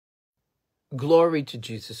Glory to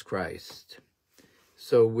Jesus Christ.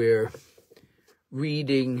 So we're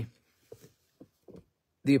reading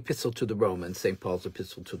the Epistle to the Romans, St. Paul's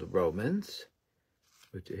Epistle to the Romans,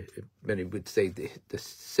 which many would say the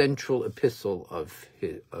central epistle of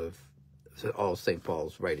all St.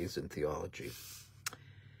 Paul's writings in theology.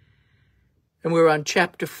 And we're on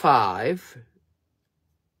chapter 5,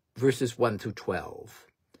 verses 1 through 12.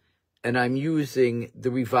 And I'm using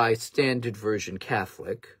the Revised Standard Version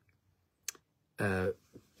Catholic,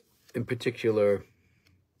 in particular,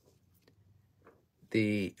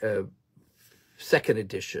 the second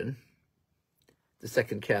edition, the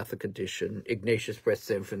Second Catholic edition, Ignatius Press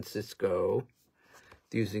San Francisco,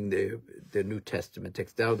 using the New Testament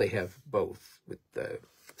text. Now they have both with the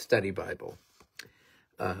Study Bible.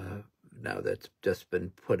 Now that's just been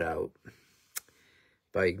put out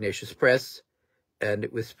by Ignatius Press, and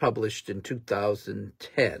it was published in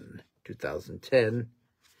 2010.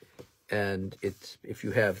 And it's, if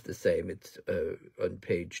you have the same, it's on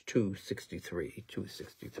page 263.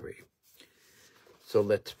 So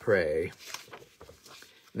let's pray.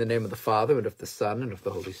 In the name of the Father, and of the Son, and of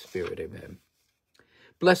the Holy Spirit, amen.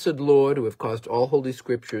 Blessed Lord, who have caused all holy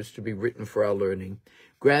scriptures to be written for our learning,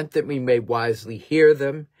 grant that we may wisely hear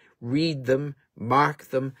them, read them, mark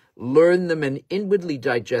them, learn them, and inwardly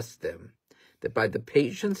digest them, that by the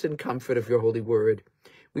patience and comfort of your holy word,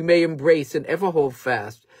 we may embrace and ever hold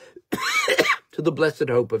fast to the blessed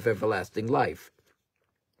hope of everlasting life,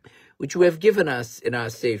 which you have given us in our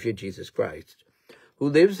Savior Jesus Christ, who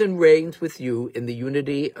lives and reigns with you in the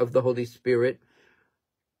unity of the Holy Spirit,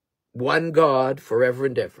 one God, forever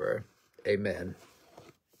and ever. Amen.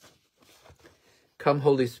 Come,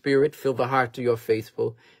 Holy Spirit, fill the heart of your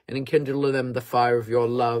faithful, and enkindle in them the fire of your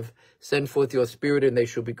love. Send forth your Spirit, and they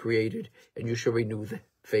shall be created, and you shall renew the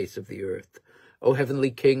face of the earth. O heavenly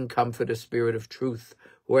King, Comforter, Spirit of truth,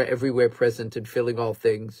 who are everywhere present and filling all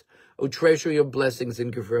things. O treasure your blessings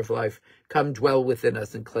and giver of life, come dwell within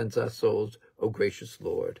us and cleanse our souls, O gracious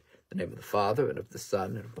Lord. In the name of the Father, and of the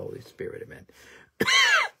Son, and of the Holy Spirit, amen.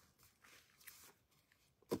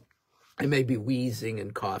 I may be wheezing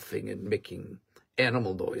and coughing and making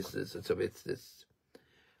animal noises, and so it's this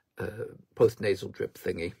post-nasal drip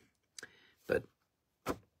thingy, but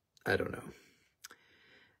I don't know.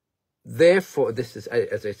 Therefore, this is,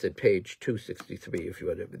 as I said, page 263, if you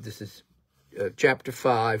want to. This is chapter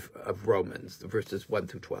 5 of Romans, the verses 1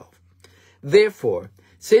 through 12. Therefore,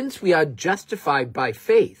 since we are justified by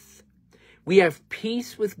faith, we have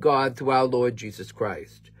peace with God through our Lord Jesus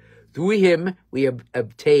Christ. Through him we have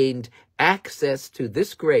obtained access to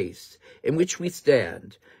this grace in which we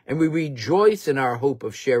stand, and we rejoice in our hope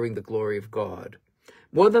of sharing the glory of God.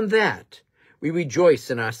 More than that, we rejoice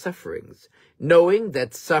in our sufferings, knowing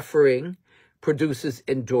that suffering produces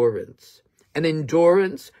endurance, and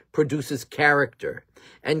endurance produces character,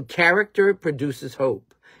 and character produces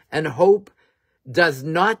hope, and hope does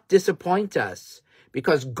not disappoint us,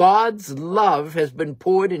 because God's love has been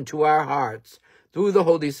poured into our hearts through the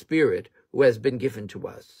Holy Spirit who has been given to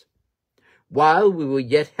us. While we were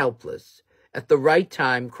yet helpless, at the right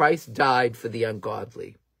time Christ died for the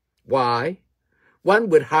ungodly. Why? One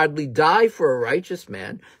would hardly die for a righteous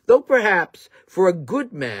man, though perhaps for a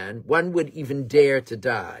good man one would even dare to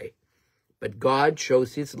die. But God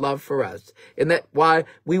shows his love for us, in that while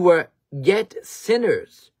we were yet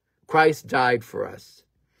sinners, Christ died for us.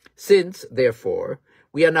 Since, therefore,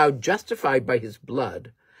 we are now justified by his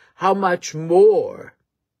blood, how much more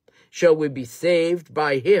shall we be saved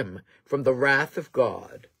by him from the wrath of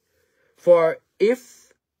God? For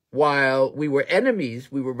if, while we were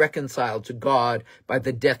enemies, we were reconciled to God by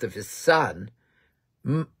the death of his Son,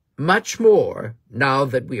 much more, now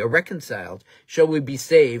that we are reconciled, shall we be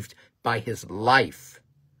saved by his life.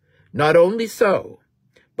 Not only so,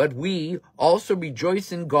 but we also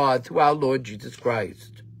rejoice in God through our Lord Jesus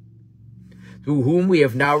Christ, through whom we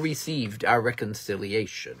have now received our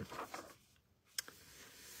reconciliation.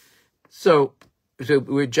 So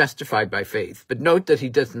we're justified by faith. But note that he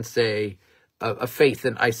doesn't say a faith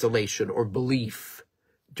in isolation or belief.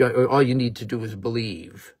 All you need to do is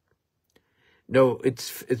believe. No,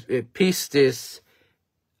 it's pistis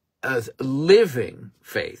as living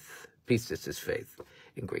faith. Pistis is faith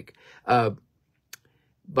in Greek.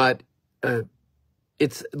 But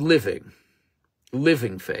it's living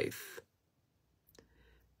faith.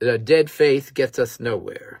 Dead faith gets us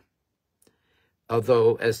nowhere.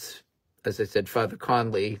 Although, as I said, Father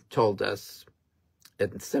Conley told us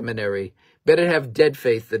in seminary, better have dead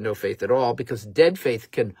faith than no faith at all, because dead faith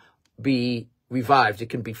can be revived. It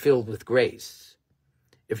can be filled with grace.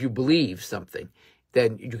 If you believe something,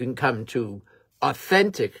 then you can come to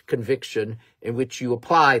authentic conviction in which you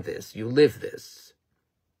apply this, you live this.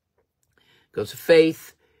 Because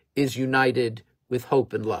faith is united with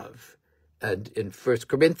hope and love. And in 1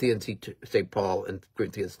 Corinthians, St. Paul in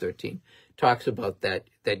Corinthians 13 talks about that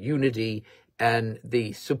unity and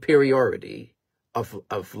the superiority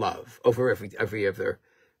of love over every other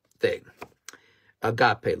thing.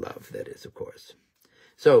 Agape love, that is, of course.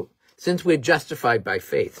 So, since we're justified by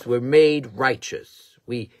faith, we're made righteous.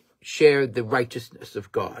 We share the righteousness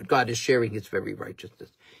of God. God is sharing his very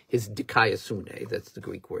righteousness, his dikaiosune, that's the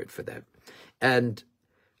Greek word for that, and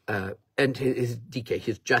his dike,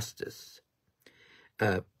 his justice,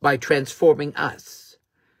 by transforming us,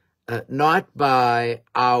 not by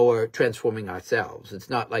our transforming ourselves. It's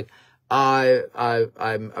not like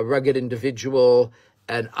I'm a rugged individual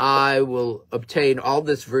and I will obtain all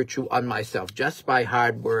this virtue on myself just by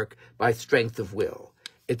hard work, by strength of will.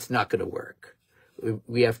 It's not going to work.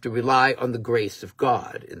 We have to rely on the grace of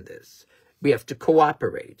God in this. We have to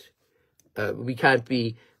cooperate. We can't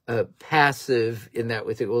be passive in that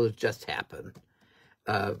we think, well, it just happened.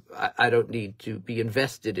 I don't need to be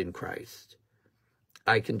invested in Christ.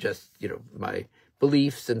 I can just, my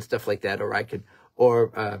beliefs and stuff like that, or I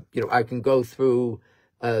can go through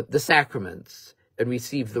the sacraments and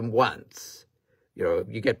receive them once.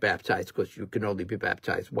 You get baptized, of course, you can only be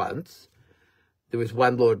baptized once. There was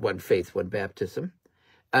one Lord, one faith, one baptism.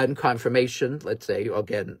 And confirmation, let's say,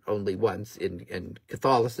 again, only once in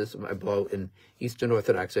Catholicism. Although in Eastern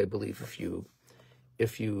Orthodoxy, I believe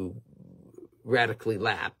if you radically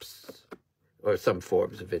lapse, or some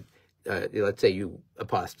forms of it, let's say you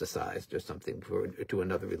apostatized or something to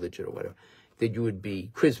another religion or whatever, then you would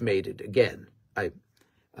be chrismated again.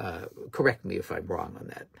 Correct me if I'm wrong on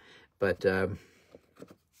that.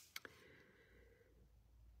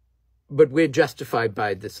 But we're justified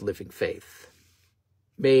by this living faith,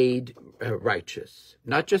 made righteous,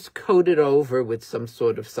 not just coated over with some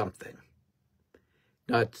sort of something,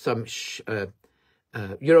 not some,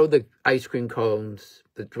 the ice cream cones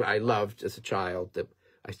that I loved as a child, that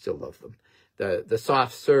I still love them, the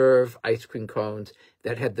soft serve ice cream cones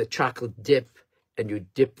that had the chocolate dip, and you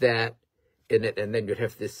dip that in it, and then you'd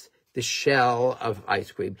have this shell of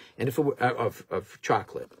ice cream, and if it were of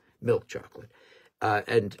chocolate, milk chocolate.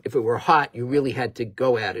 And if it were hot, you really had to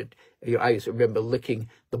go at it. I used to remember licking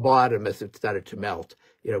the bottom as it started to melt,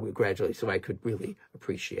 gradually, so I could really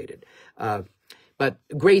appreciate it. But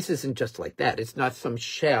grace isn't just like that. It's not some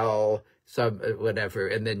shell, some whatever,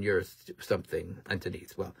 and then you're something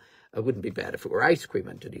underneath. Well, it wouldn't be bad if it were ice cream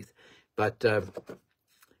underneath. But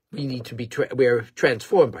we need to be, we're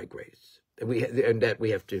transformed by grace. And that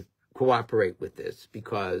we have to cooperate with this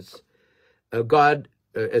because God,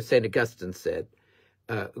 as St. Augustine said,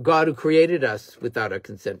 God who created us without our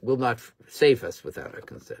consent will not save us without our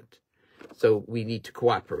consent. So we need to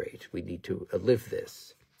cooperate. We need to live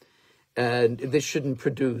this. And this shouldn't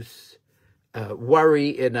produce worry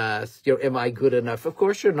in us. Am I good enough? Of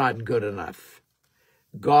course you're not good enough.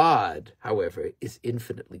 God, however, is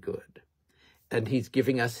infinitely good. And he's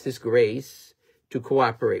giving us his grace to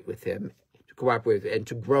cooperate with him, and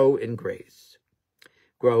to grow in grace,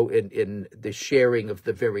 grow in the sharing of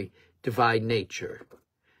the very divine nature,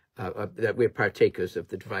 that we're partakers of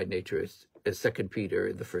the divine nature, as 2 Peter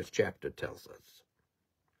in the first chapter tells us.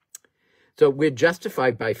 So we're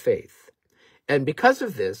justified by faith. And because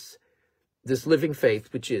of this living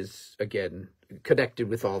faith, which is, again, connected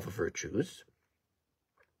with all the virtues,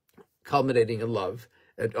 culminating in love,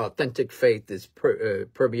 and authentic faith is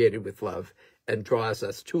permeated with love and draws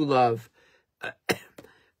us to love,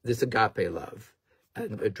 this agape love,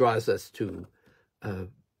 and it draws us to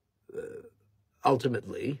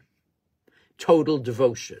ultimately total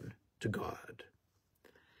devotion to God.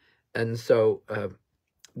 And so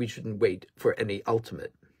we shouldn't wait for any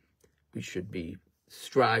ultimate. We should be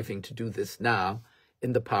striving to do this now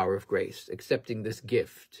in the power of grace, accepting this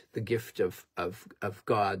gift, the gift of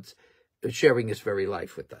God's sharing his very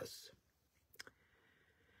life with us.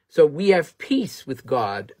 So we have peace with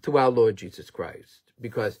God through our Lord Jesus Christ,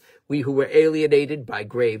 because we who were alienated by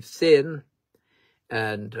grave sin,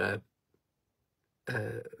 and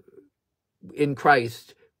in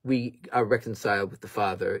Christ we are reconciled with the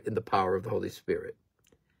Father in the power of the Holy Spirit,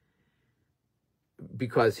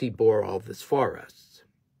 because he bore all this for us.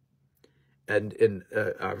 And in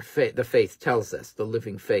our faith, the faith tells us, the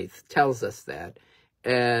living faith tells us that,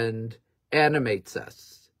 and animates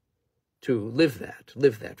us to live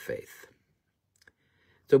that faith.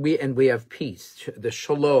 So we have peace, the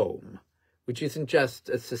shalom, which isn't just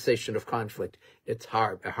a cessation of conflict, it's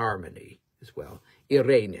harmony as well.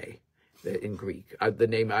 Irene, in Greek. The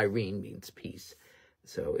name Irene means peace.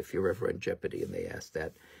 So if you're ever in jeopardy and they ask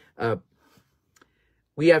that.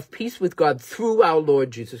 We have peace with God through our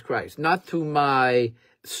Lord Jesus Christ, not through my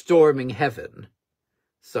storming heaven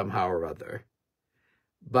somehow or other,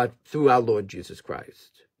 but through our Lord Jesus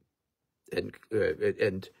Christ, and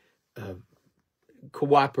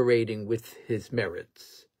cooperating with his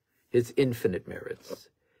merits, his infinite merits,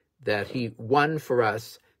 that he won for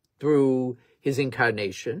us through his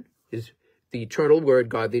incarnation, the eternal Word,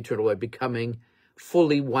 God, the eternal Word, becoming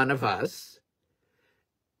fully one of us,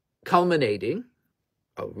 culminating,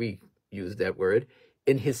 I'll reuse that word,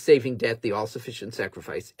 in his saving death, the all-sufficient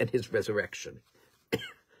sacrifice, and his resurrection.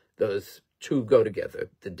 Those two go together,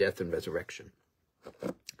 the death and resurrection.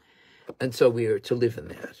 And so we are to live in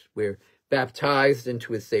that. We're baptized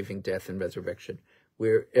into his saving death and resurrection.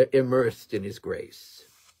 We're immersed in his grace.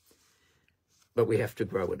 But we have to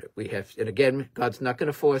grow in it. And again, God's not going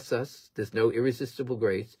to force us. There's no irresistible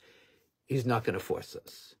grace. He's not going to force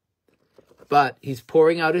us. But he's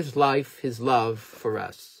pouring out his life, his love for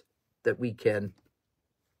us, that we can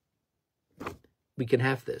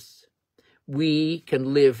have this. We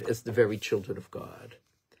can live as the very children of God.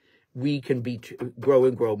 We can grow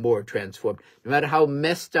and grow more transformed. No matter how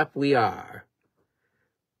messed up we are,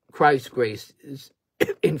 Christ's grace is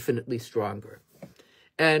infinitely stronger.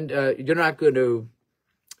 And you're not going to,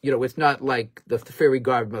 it's not like the fairy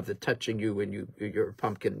godmother touching you when you're a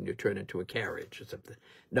pumpkin and you turn into a carriage or something.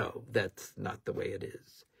 No, that's not the way it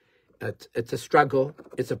is. It's a struggle.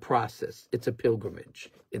 It's a process. It's a pilgrimage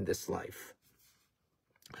in this life.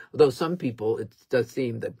 Although some people, it does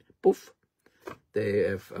seem that, poof, they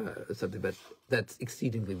have something, but that's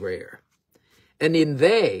exceedingly rare. And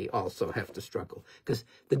they also have to struggle. Because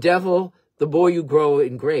the devil, the more you grow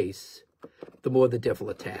in grace, the more the devil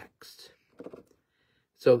attacks.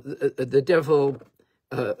 So the devil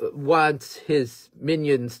wants his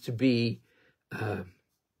minions to be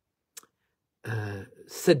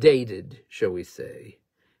sedated, shall we say,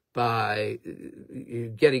 by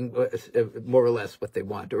getting more or less what they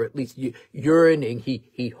want, or at least yearning.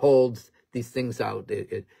 He holds these things out,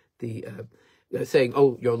 saying,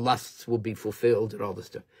 "Oh, your lusts will be fulfilled," and all this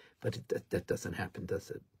stuff. But that doesn't happen,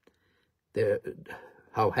 does it?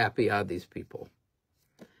 How happy are these people,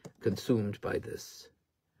 consumed by this?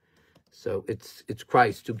 So it's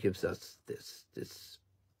Christ who gives us this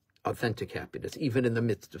authentic happiness, even in the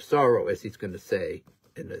midst of sorrow, as he's going to say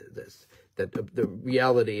in this, that the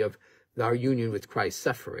reality of our union with Christ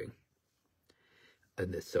suffering.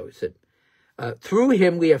 And this, so he said, through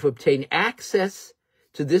him we have obtained access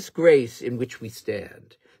to this grace in which we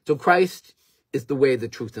stand. So Christ is the way, the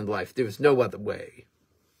truth, and life. There is no other way.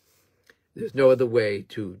 There's no other way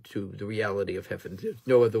to the reality of heaven. There's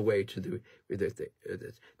no other way to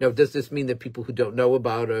Now, does this mean that people who don't know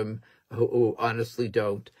about him, who honestly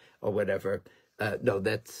don't, or whatever? No,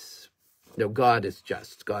 God is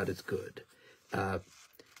just. God is good. But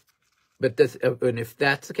and if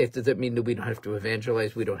that's the case, does that mean that we don't have to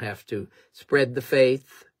evangelize? We don't have to spread the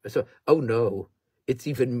faith? So, no, it's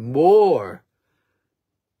even more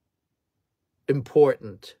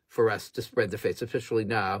important for us to spread the faith, especially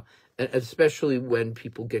now, and especially when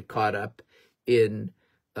people get caught up in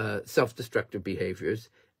self-destructive behaviors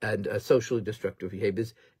and socially destructive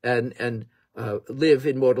behaviors, and live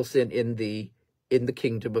in mortal sin in the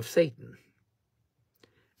kingdom of Satan,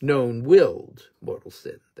 known-willed mortal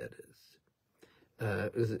sin, that is,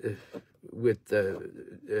 with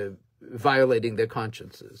violating their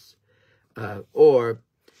consciences, or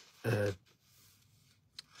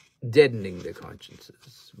deadening their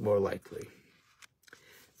consciences, more likely.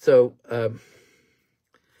 So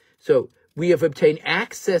we have obtained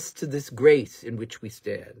access to this grace in which we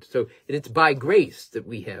stand. So it's by grace that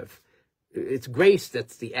we have. It's grace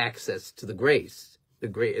that's the access to the grace,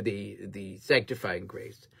 the sanctifying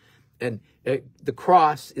grace, and the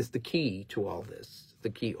cross is the key to all this, the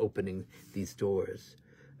key opening these doors,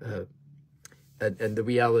 and the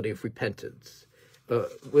reality of repentance.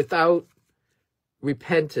 Without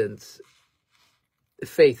repentance,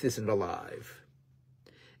 faith isn't alive.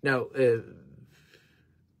 Now,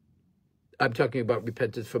 I'm talking about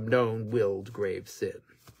repentance from known, willed, grave sin.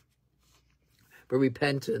 But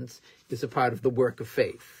repentance is a part of the work of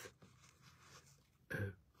faith,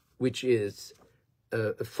 which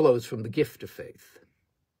flows from the gift of faith,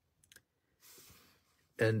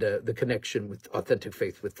 and the connection with authentic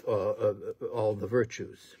faith with all the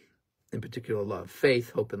virtues, in particular love, faith,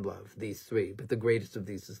 hope, and love, these three. But the greatest of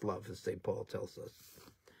these is love, as St. Paul tells us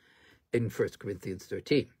in 1 Corinthians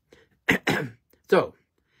 13. So,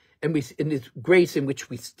 and in this grace in which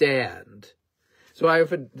we stand. So I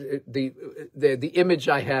often, the image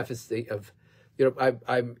I have is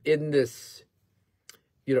I'm in this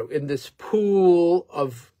in this pool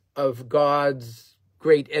of God's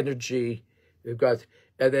great energy, God's,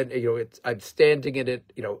 and then I'm standing in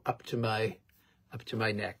it, up to my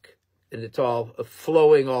neck, and it's all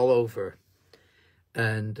flowing all over,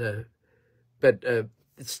 and but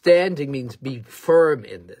standing means being firm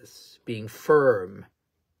in this, being firm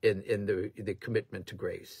in the commitment to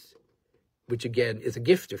grace, which again is a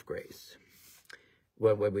gift of grace,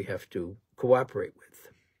 when we have to cooperate with.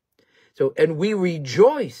 So, and we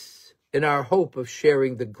rejoice in our hope of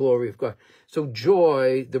sharing the glory of God. So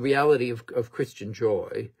joy, the reality of Christian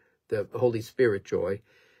joy, the Holy Spirit joy,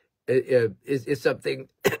 is something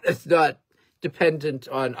that's not dependent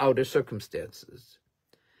on outer circumstances.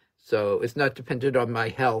 So it's not dependent on my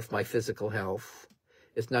health, my physical health.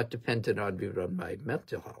 It's not dependent on my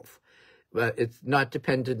mental health. But it's not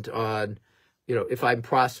dependent on, if I'm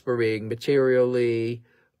prospering materially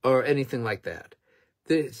or anything like that.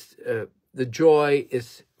 The joy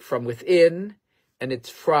is from within, and it's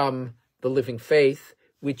from the living faith,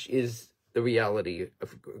 which is the reality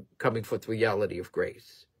of coming forth, the reality of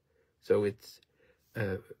grace. So it's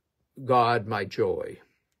God, my joy.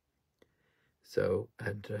 So,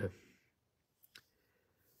 and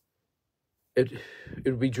it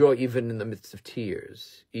would be joy even in the midst of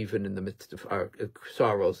tears, even in the midst of our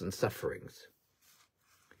sorrows and sufferings.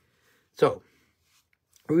 So,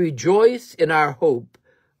 we rejoice in our hope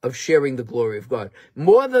of sharing the glory of God.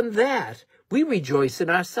 More than that, we rejoice in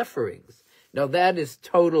our sufferings. Now, that is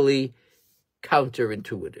totally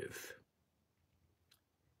counterintuitive.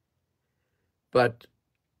 But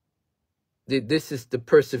this is the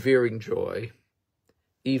persevering joy,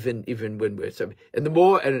 even when we're suffering. And the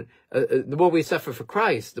more we suffer for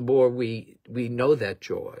Christ, the more we know that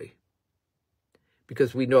joy,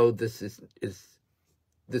 because we know this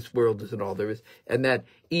world isn't all there is, and that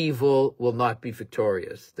evil will not be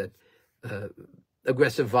victorious, that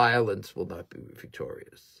aggressive violence will not be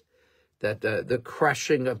victorious, that the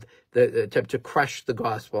crushing of the attempt to crush the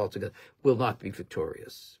gospel altogether will not be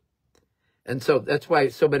victorious. And so that's why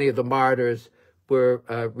so many of the martyrs were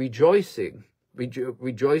rejoicing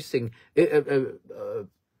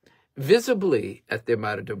visibly at their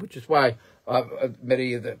martyrdom, which is why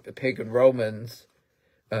many of the pagan Romans,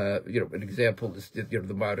 an example is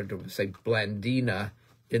the martyrdom of Saint Blandina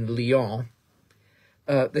in Lyon.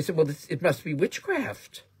 They said, well, it must be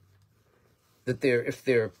witchcraft that if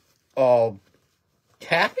they're all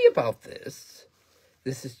happy about this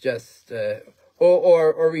is just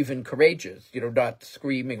or even courageous, not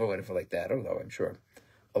screaming or whatever like that. Although I'm sure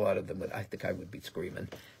a lot of them would. I think I would be screaming,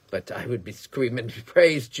 but I would be screaming,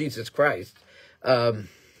 praise Jesus Christ, and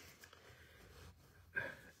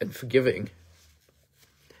forgiving,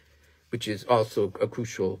 which is also a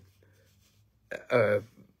crucial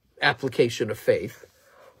application of faith,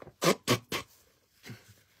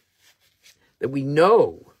 that we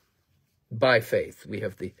know by faith. We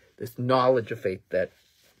have this knowledge of faith that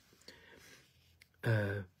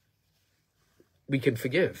we can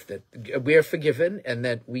forgive, that we are forgiven, and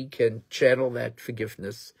that we can channel that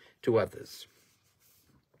forgiveness to others.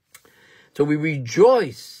 So we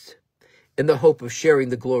rejoice in the hope of sharing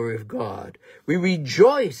the glory of God. We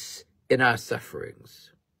rejoice in our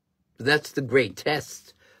sufferings. That's the great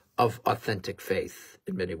test of authentic faith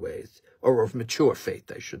in many ways, or of mature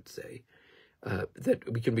faith, I should say,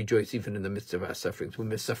 that we can rejoice even in the midst of our sufferings when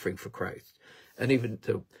we're suffering for Christ. And even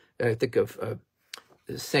I think of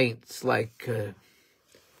saints like,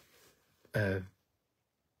 now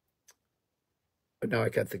I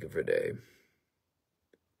can't think of her name,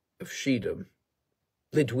 of Schiedam,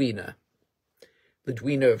 Lidwina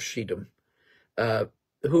of Schiedam,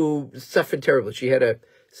 who suffered terribly. She had a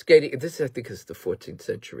skating, this I think is the 14th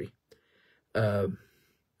century.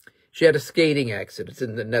 She had a skating accident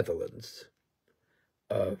in the Netherlands,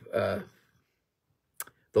 of the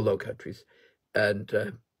Low Countries,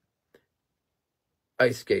 and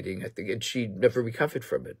ice skating, I think, and she never recovered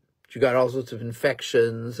from it. She got all sorts of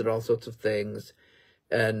infections and all sorts of things,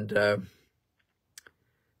 and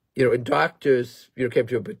and doctors, came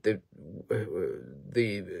to her, but the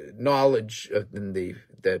knowledge in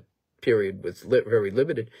that period was very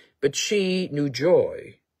limited. But she knew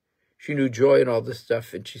joy. She knew joy in all this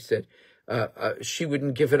stuff, and she said she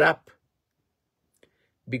wouldn't give it up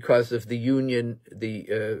because of the union.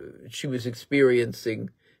 She was experiencing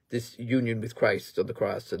this union with Christ on the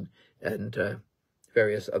cross and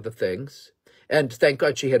various other things. And thank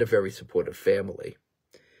God she had a very supportive family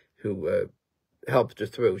who helped her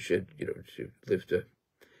through. She lived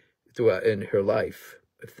throughout in her life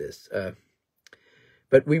of this.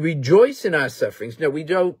 But we rejoice in our sufferings. No, we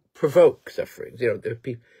don't provoke sufferings. There are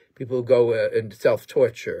people who go into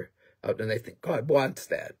self-torture And they think God wants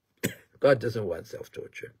that. God doesn't want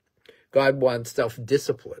self-torture. God wants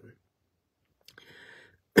self-discipline.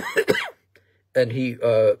 And he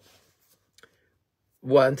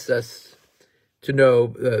wants us to know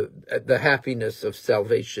the happiness of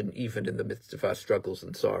salvation even in the midst of our struggles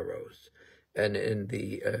and sorrows and in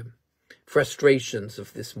the frustrations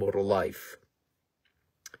of this mortal life.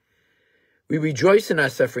 We rejoice in our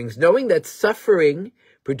sufferings, knowing that suffering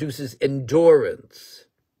produces endurance.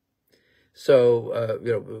 So,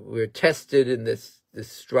 we're tested in this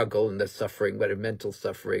struggle and this suffering, whether mental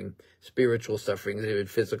suffering, spiritual suffering, even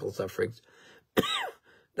physical sufferings,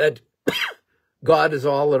 that God is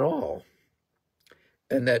all in all,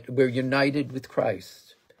 and that we're united with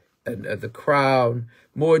Christ. And the crown,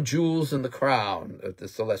 more jewels in the crown, of the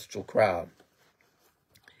celestial crown,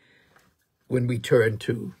 when we turn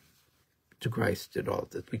to Christ and all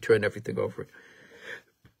that. We turn everything over,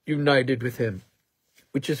 united with him.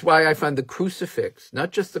 Which is why I find the crucifix,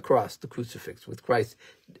 not just the cross, the crucifix with Christ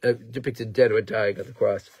depicted dead or dying on the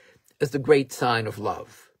cross, as the great sign of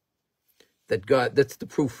love. That's the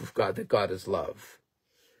proof of God, that God is love.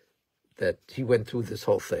 That he went through this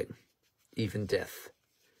whole thing, even death,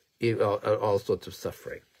 all sorts of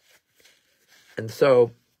suffering. And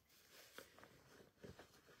so,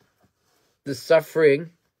 the suffering,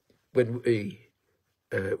 when we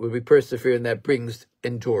persevere in that, brings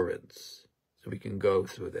endurance. So we can go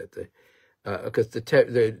through that. Because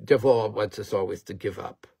the devil wants us always to give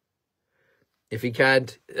up. If he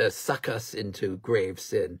can't suck us into grave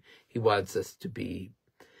sin, he wants us to be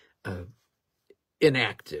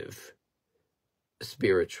inactive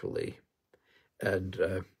spiritually.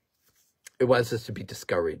 And it wants us to be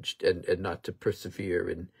discouraged and not to persevere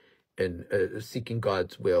in seeking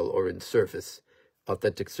God's will or in service,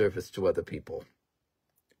 authentic service to other people.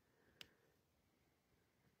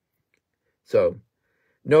 So,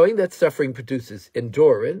 knowing that suffering produces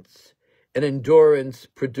endurance, and endurance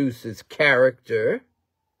produces character,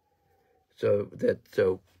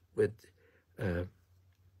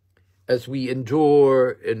 as we endure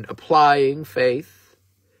in applying faith,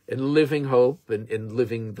 in living hope, and in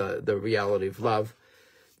living the reality of love,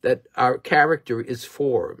 that our character is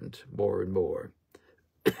formed more and more.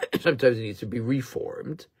 Sometimes it needs to be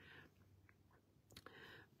reformed.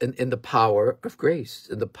 In the power of grace,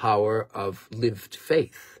 in the power of lived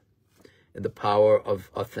faith, in the power of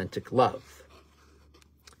authentic love.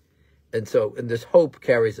 And this hope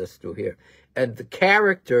carries us through here. And the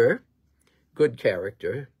character, good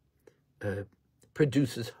character,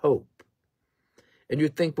 produces hope. And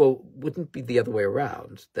you'd think, well, wouldn't it be the other way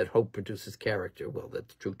around, that hope produces character? Well,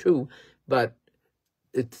 that's true too, but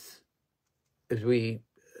as we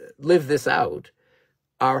live this out,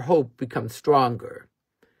 our hope becomes stronger.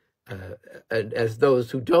 And as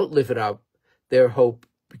those who don't live it out, their hope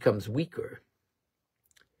becomes weaker.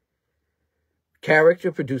 Character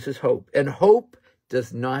produces hope, and hope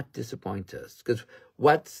does not disappoint us. Because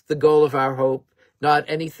what's the goal of our hope? Not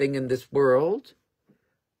anything in this world,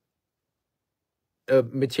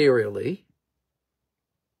 materially.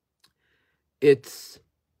 It's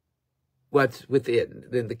what's within.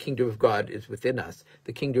 Then the kingdom of God is within us.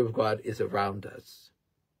 The kingdom of God is around us.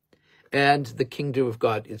 And the kingdom of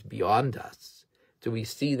God is beyond us. So we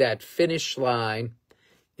see that finish line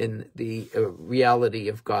in the reality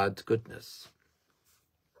of God's goodness.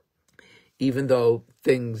 Even though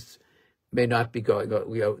things may not be going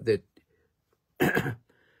on, that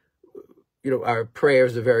our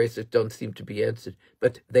prayers are various that don't seem to be answered,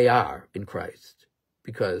 but they are in Christ,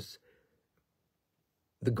 because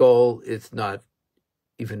the goal is not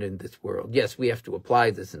even in this world. Yes, we have to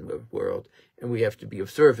apply this in the world, and we have to be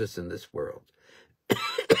of service in this world.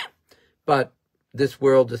 But this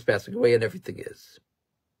world is passing away, and everything is.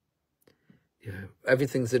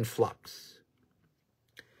 Everything's in flux.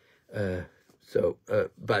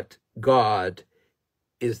 But God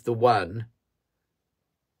is the one,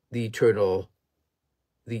 the eternal,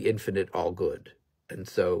 the infinite, all good. And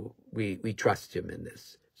so we trust him in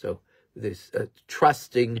this. So this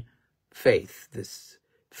trusting faith, this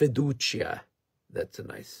fiducia, that's a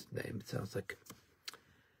nice name. It sounds like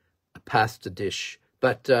a pasta dish.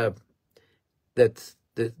 But that's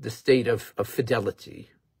the state of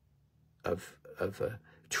fidelity, of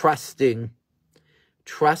trusting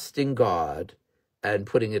God and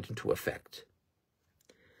putting it into effect.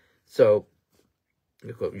 So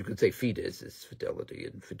you could say fides is fidelity,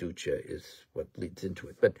 and fiducia is what leads into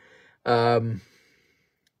it. But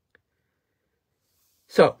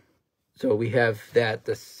so we have that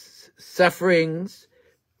the sufferings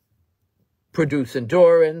produce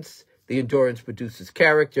endurance, The endurance produces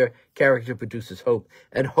character. Character produces hope.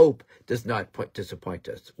 And hope does not disappoint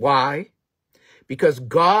us. Why? Because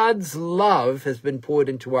God's love has been poured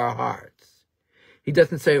into our hearts. He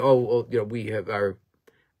doesn't say, oh, we have our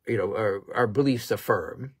beliefs are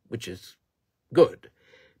firm, which is good.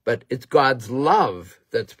 But it's God's love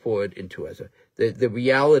that's poured into us. The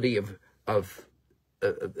reality of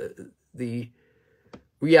the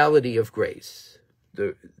reality of grace.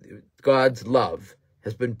 God's love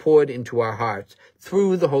has been poured into our hearts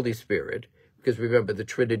through the Holy Spirit. Because remember, the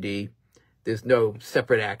Trinity, there's no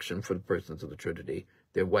separate action for the persons of the Trinity.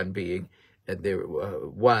 They're one being, and they're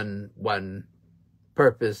one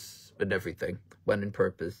purpose and everything. One in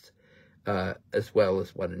purpose, as well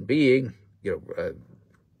as one in being.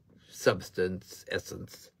 Substance,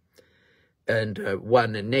 essence, and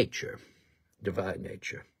one in nature, divine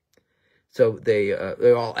nature. So they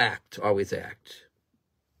all always act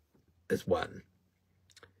as one,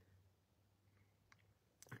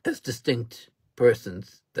 as distinct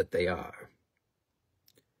persons that they are.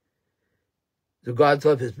 So God's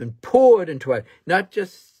love has been poured into our, not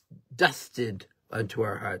just dusted onto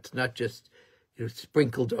our hearts, not just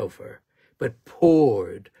sprinkled over, but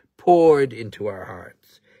poured into our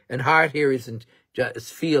hearts. And heart here isn't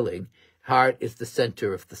just feeling. Heart is the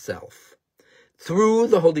center of the self. Through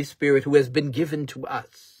the Holy Spirit who has been given to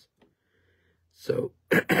us. So,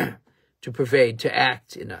 to pervade, to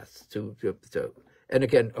act in us. And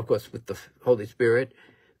again, of course, with the Holy Spirit,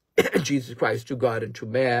 Jesus Christ, to God and to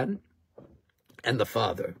man, and the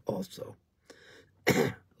Father also.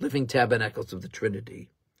 Living tabernacles of the Trinity,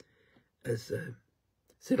 as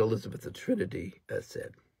St. Elizabeth of Trinity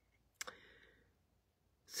said.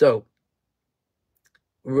 So,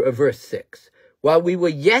 verse 6, while we were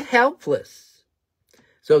yet helpless,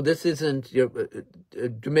 so this isn't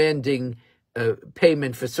demanding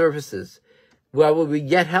payment for services, while we were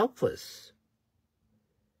yet helpless,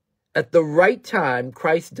 at the right time,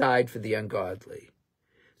 Christ died for the ungodly.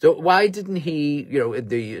 So why didn't he,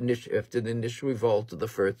 after the initial revolt of the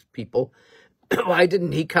first people, why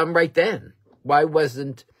didn't he come right then? Why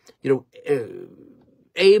wasn't,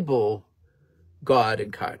 Abel God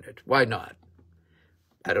incarnate? Why not?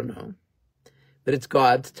 I don't know. But it's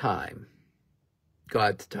God's time.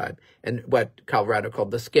 God's time. And what Colorado called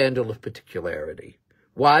the scandal of particularity.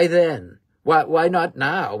 Why then? Why not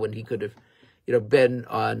now when he could have, been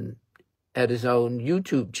at his own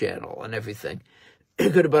YouTube channel and everything? He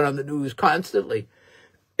could have been on the news constantly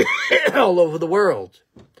all over the world.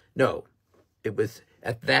 No, it was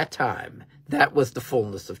at that time. That was the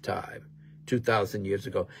fullness of time, 2,000 years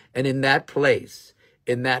ago. And in that place,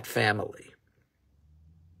 in that family.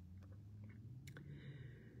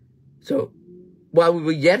 So, while we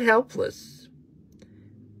were yet helpless,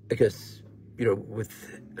 because,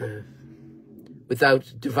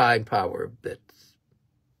 without divine power,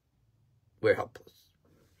 we're helpless.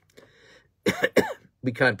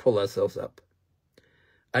 We can't pull ourselves up.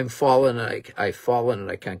 I've fallen and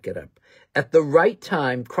I can't get up. At the right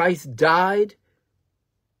time, Christ died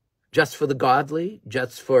just for the godly,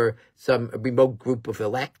 just for some remote group of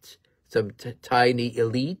elect, some tiny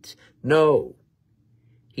elite. No,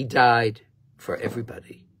 he died for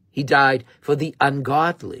everybody. He died for the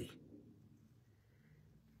ungodly.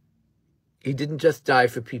 He didn't just die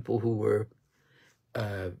for people who were,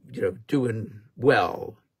 doing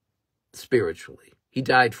well spiritually. He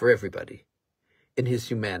died for everybody in his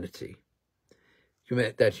humanity.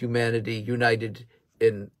 That humanity united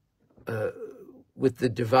with the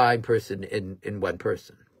divine person in one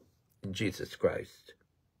person, in Jesus Christ.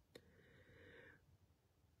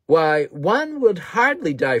 Why, one would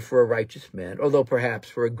hardly die for a righteous man, although perhaps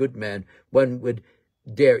for a good man, one would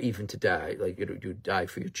dare even to die. Like, you die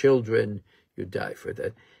for your children, you die for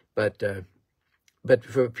that. But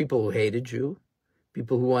for people who hated you,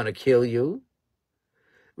 people who want to kill you,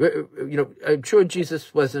 I'm sure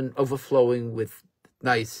Jesus wasn't overflowing with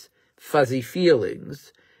nice, fuzzy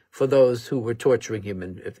feelings for those who were torturing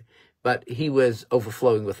him, but he was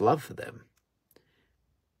overflowing with love for them,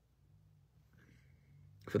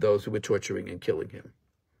 for those who were torturing and killing him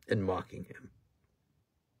and mocking him.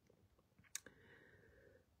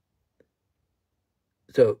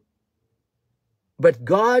 So, but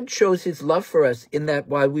God shows his love for us in that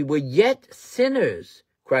while we were yet sinners,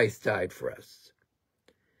 Christ died for us.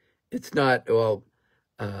 It's not,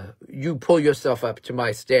 you pull yourself up to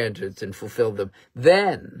my standards and fulfill them,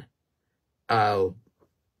 then I'll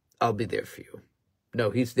be there for you.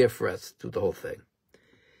 No, he's there for us through the whole thing.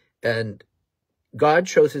 And God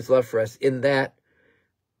shows his love for us in that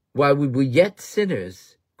while we were yet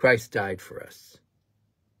sinners, Christ died for us.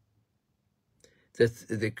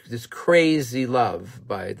 this crazy love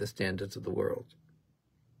by the standards of the world.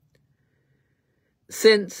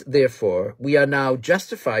 Since, therefore, we are now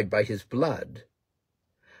justified by his blood,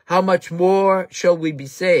 how much more shall we be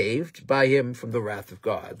saved by him from the wrath of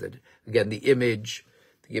God? That, again, the image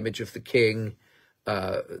of the king,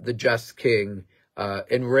 the just king,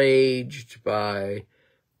 enraged by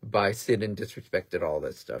sin and disrespect and all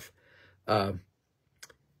that stuff. But,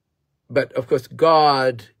 of course,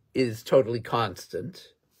 God is totally constant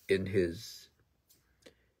in his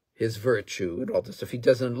virtue and all this stuff. He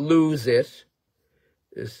doesn't lose it,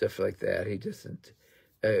 stuff like that. He doesn't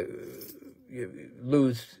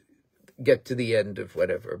get to the end of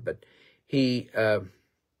whatever, but he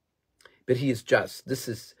is just. This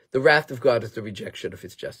is the wrath of God is the rejection of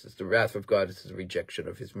his justice. The wrath of God is the rejection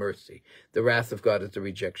of his mercy. The wrath of God is the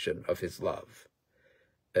rejection of his love.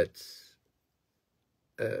 It's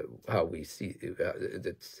how we see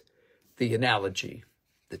it's the analogy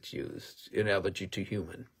that's used, analogy to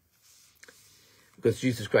human, because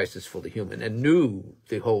Jesus Christ is fully human and knew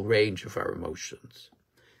the whole range of our emotions.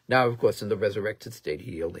 Now, of course, in the resurrected state,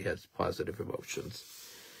 he only has positive emotions,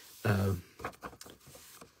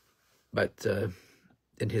 but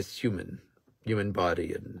in his human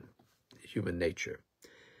body and human nature.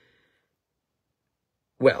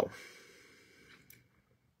 Well,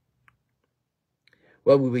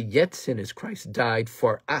 while we were yet sinners, Christ died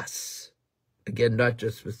for us. Again, not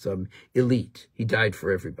just for some elite. He died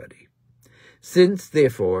for everybody. Since,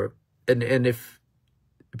 therefore, and if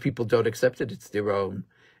people don't accept it, it's their own.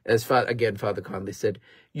 As Father Conley said,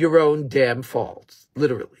 your own damn faults,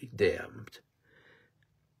 literally damned.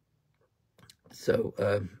 So,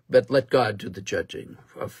 but let God do the judging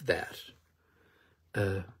of that.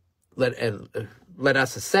 Let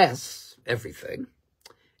us assess everything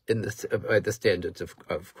by the standards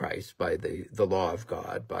of Christ, by the law of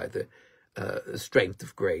God, by the strength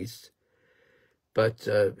of grace. But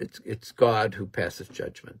it's God who passes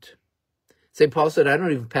judgment. St. Paul said, I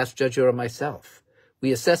don't even pass judgment on myself.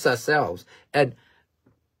 We assess ourselves. And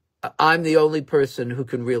I'm the only person who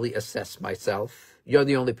can really assess myself. You're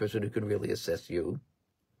the only person who can really assess you.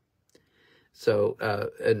 So,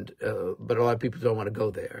 but a lot of people don't want to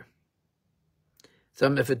go there.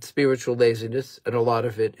 Some of it's spiritual laziness, and a lot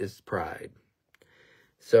of it is pride.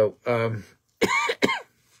 So,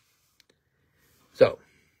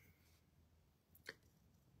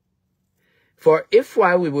 for if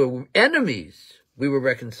while we were enemies, we were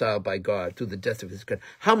reconciled by God through the death of his Son,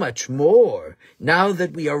 how much more, now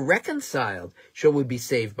that we are reconciled, shall we be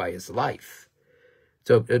saved by his life?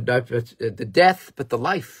 So not the death, but the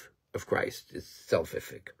life of Christ is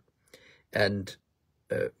salvific. And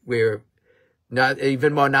we're not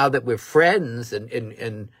even more now that we're friends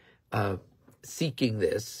and seeking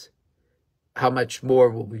this, how much more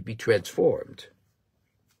will we be transformed?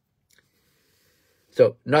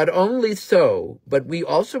 So, not only so, but we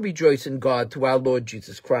also rejoice in God through our Lord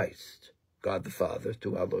Jesus Christ, God the Father,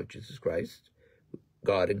 through our Lord Jesus Christ,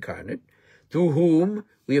 God incarnate, through whom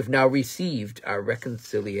we have now received our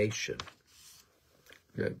reconciliation,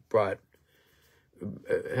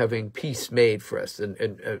 having peace made for us and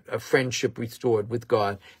a friendship restored with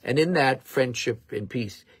God. And in that, friendship and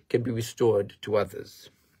peace can be restored to others.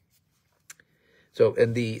 So,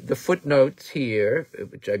 and the footnotes here,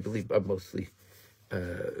 which I believe are mostly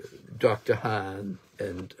Dr. Hahn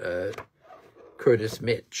and Curtis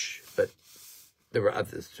Mitch, but there are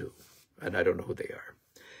others too, and I don't know who they are.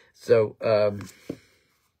 So,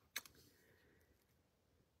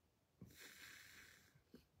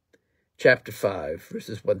 chapter 5,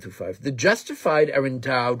 verses 1 through 5. The justified are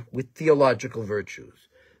endowed with theological virtues.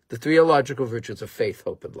 The theological virtues of faith,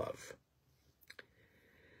 hope, and love.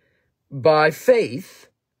 By faith,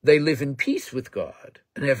 they live in peace with God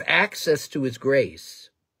and have access to his grace.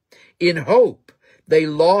 In hope, they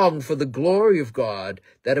long for the glory of God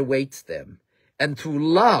that awaits them. And through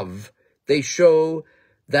love, they show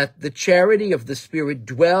that the charity of the Spirit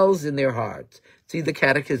dwells in their hearts. See the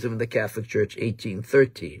Catechism of the Catholic Church,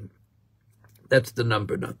 1813. That's the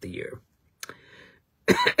number, not the year.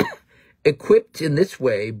 Equipped in this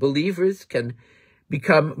way, believers can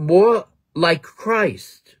become more like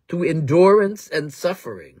Christ through endurance and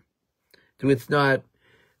suffering. So it's not,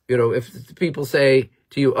 if people say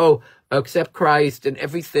to you, oh, accept Christ and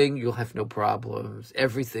everything, you'll have no problems.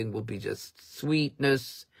 Everything will be just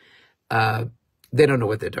sweetness. They don't know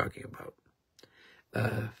what they're talking about.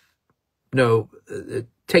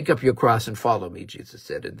 Take up your cross and follow me, Jesus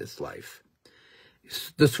said, in this life.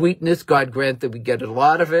 The sweetness, God grant that we get a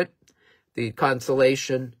lot of it, the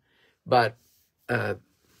consolation, but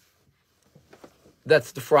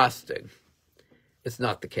that's the frosting. It's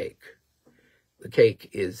not the cake. The cake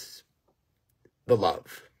is the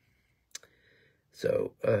love.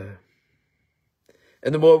 So,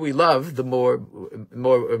 and the more we love, the more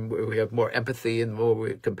we have more empathy, and the more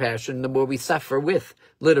compassion, the more we suffer with,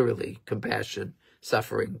 literally, compassion,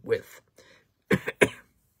 suffering with.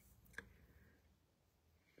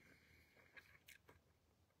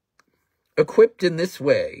 Equipped in this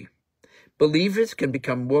way, believers can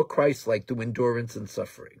become more Christ-like through endurance and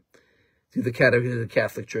suffering. Through the Catechism of the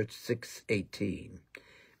Catholic Church 6:18.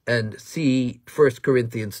 And see 1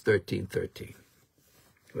 Corinthians 13:13,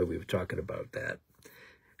 where we were talking about that.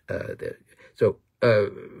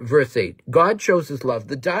 Verse 8, God shows his love.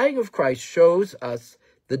 The dying of Christ shows us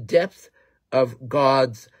the depth of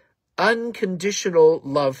God's unconditional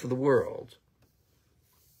love for the world.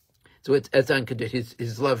 So it's as unconditional.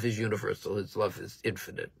 His love is universal. His love is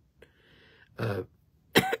infinite.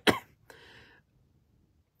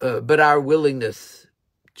 But our willingness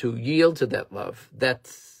to yield to that love,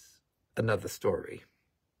 that's another story.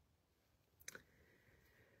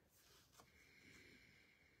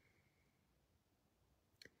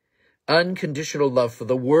 Unconditional love for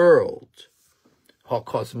the world,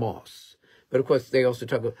 cosmos. But of course, they also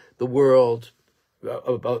talk about the world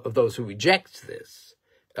of those who reject this,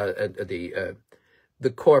 the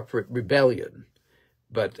corporate rebellion.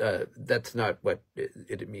 But that's not what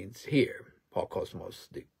it means here. Cosmos.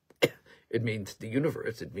 It means the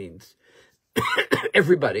universe. It means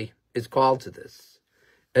everybody is called to this,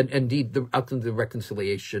 and indeed the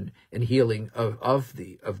reconciliation and healing of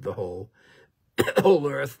the whole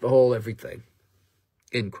earth, the whole everything,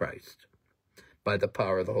 in Christ, by the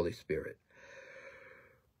power of the Holy Spirit.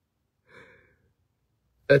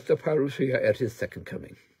 At the parousia, at his second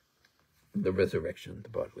coming, the resurrection, the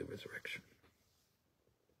bodily resurrection.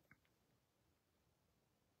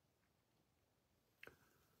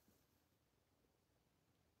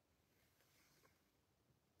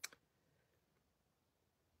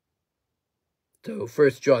 So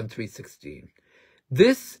 1 John 3:16.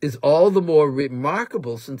 This is all the more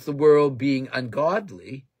remarkable since the world being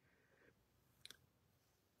ungodly,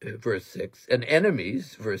 verse 6, and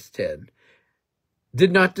enemies, verse 10,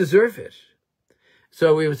 did not deserve it.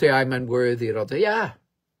 So we would say, I'm unworthy, and I'll say, yeah,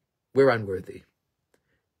 we're unworthy.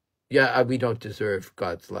 Yeah, we don't deserve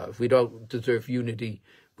God's love. We don't deserve unity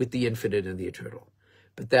with the infinite and the eternal.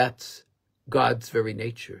 But that's God's very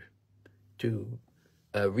nature, to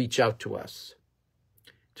reach out to us,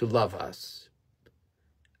 to love us,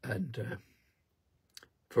 and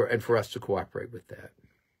for us to cooperate with that.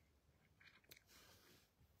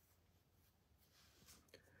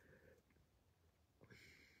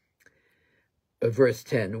 Verse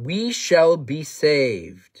 10, we shall be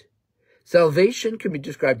saved. Salvation can be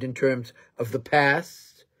described in terms of the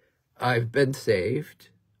past. I've been saved.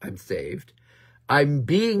 I'm saved. I'm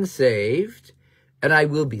being saved, and I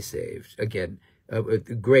will be saved. Again,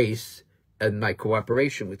 with grace and my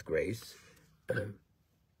cooperation with grace,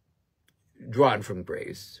 drawn from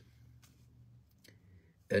grace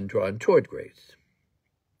and drawn toward grace.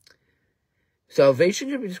 Salvation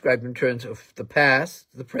can be described in terms of the past,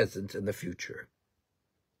 the present, and the future.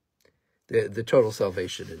 The total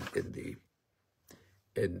salvation in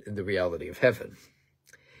the reality of heaven.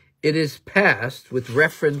 It is past with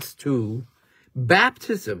reference to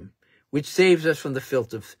baptism, which saves us from the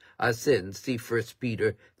filth of our sins. See 1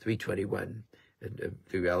 Peter 3:21. And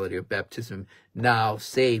the reality of baptism now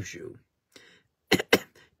saves you.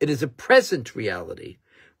 It is a present reality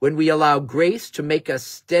when we allow grace to make us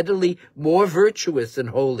steadily more virtuous and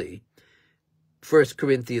holy. 1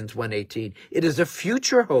 Corinthians 1:18. It is a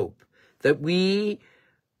future hope that we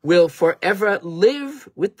will forever live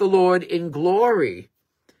with the Lord in glory.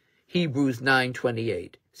 Hebrews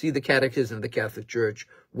 9:28. See the Catechism of the Catholic Church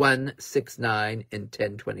 169 and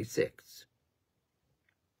 1026.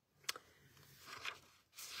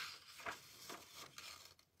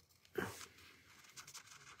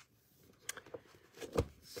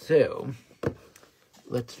 So,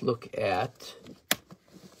 let's look at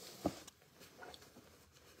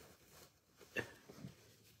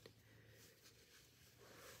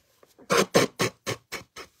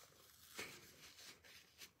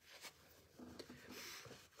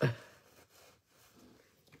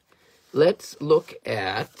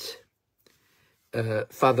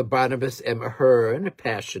Father Barnabas M. Ahern, a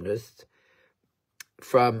Passionist,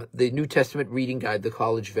 from the New Testament Reading Guide, the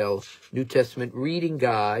Collegeville New Testament Reading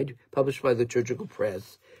Guide, published by the Liturgical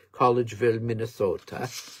Press, Collegeville, Minnesota,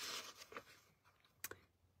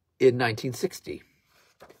 in 1960.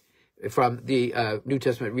 From the New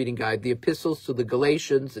Testament Reading Guide, the Epistles to the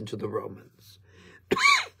Galatians and to the Romans.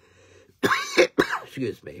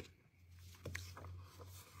 Excuse me.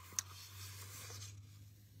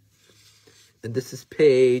 and this is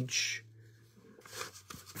page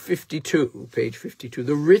 52,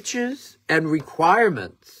 the riches and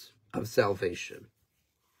requirements of salvation,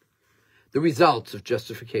 the results of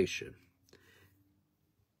justification.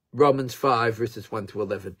 Romans 5, verses 1 to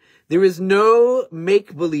 11. There is no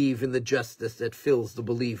make-believe in the justice that fills the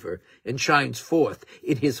believer and shines forth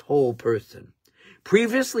in his whole person.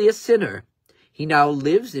 Previously a sinner, he now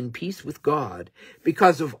lives in peace with God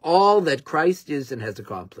because of all that Christ is and has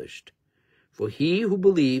accomplished. For he who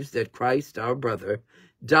believes that Christ, our brother,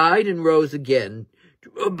 died and rose again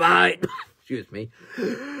to abide,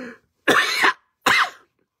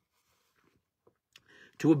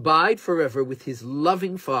 to abide forever with his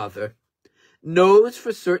loving Father, knows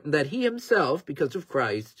for certain that he himself, because of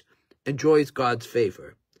Christ, enjoys God's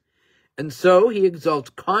favor. And so he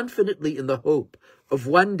exults confidently in the hope of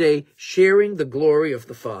one day sharing the glory of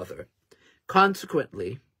the Father.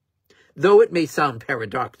 Consequently, though it may sound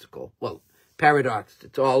paradoxical,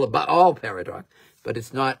 it's all paradox, but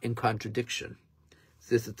it's not in contradiction.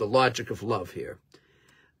 This is the logic of love here.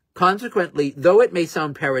 Consequently, though it may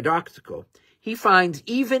sound paradoxical, he finds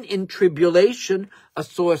even in tribulation a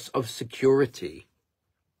source of security.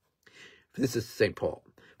 This is St. Paul.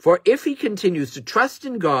 For if he continues to trust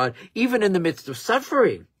in God, even in the midst of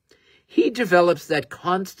suffering, he develops that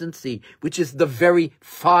constancy, which is the very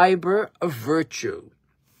fiber of virtue.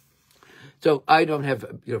 So I don't have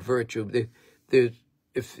virtue.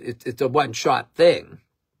 If it's a one-shot thing.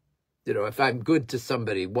 If I'm good to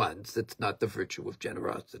somebody once, it's not the virtue of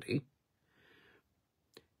generosity.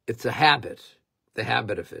 It's a habit, the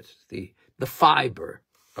habit of it, the fiber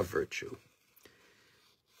of virtue.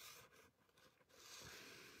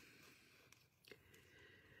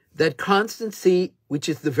 That constancy, which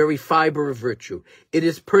is the very fiber of virtue, it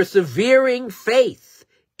is persevering faith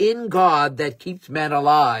in God that keeps man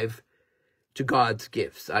alive to God's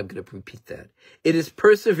gifts. I'm going to repeat that. It is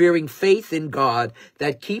persevering faith in God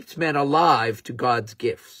that keeps man alive to God's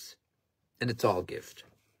gifts. And it's all gift.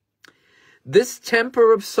 This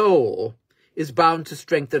temper of soul is bound to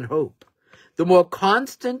strengthen hope. The more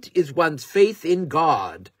constant is one's faith in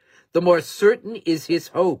God, the more certain is his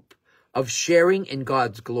hope of sharing in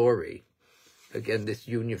God's glory. Again, this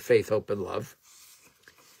union, faith, hope, and love.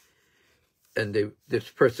 And this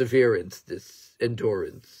perseverance, this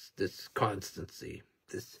endurance, this constancy,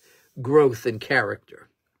 this growth in character.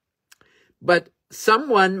 But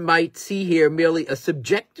someone might see here merely a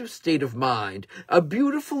subjective state of mind, a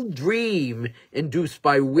beautiful dream induced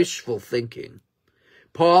by wishful thinking.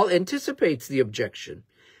 Paul anticipates the objection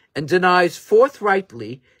and denies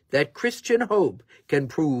forthrightly that Christian hope can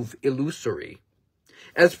prove illusory.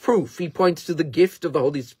 As proof, he points to the gift of the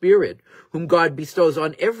Holy Spirit, whom God bestows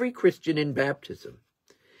on every Christian in baptism.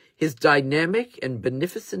 His dynamic and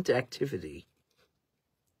beneficent activity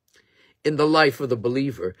in the life of the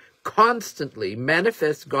believer constantly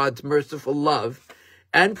manifests God's merciful love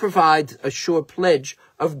and provides a sure pledge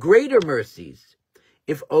of greater mercies,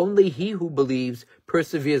 if only he who believes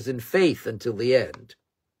perseveres in faith until the end.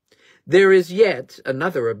 There is yet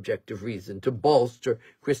another objective reason to bolster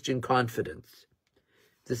Christian confidence.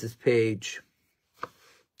 This is page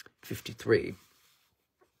 53.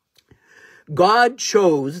 God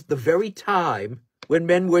chose the very time when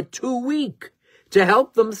men were too weak to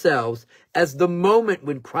help themselves as the moment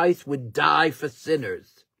when Christ would die for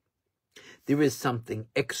sinners. There is something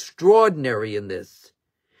extraordinary in this.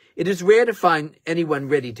 It is rare to find anyone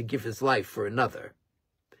ready to give his life for another.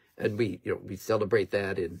 And we celebrate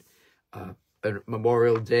that in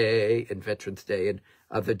Memorial Day and Veterans Day and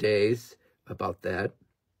other days about that.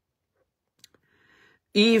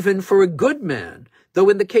 Even for a good man, though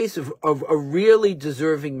in the case of a really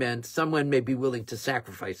deserving man, someone may be willing to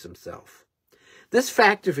sacrifice himself. This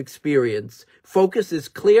fact of experience focuses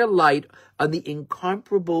clear light on the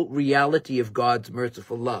incomparable reality of God's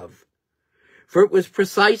merciful love. For it was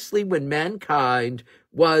precisely when mankind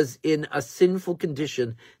was in a sinful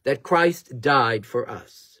condition that Christ died for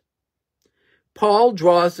us. Paul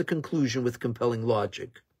draws the conclusion with compelling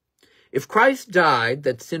logic. If Christ died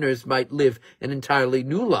that sinners might live an entirely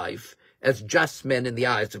new life as just men in the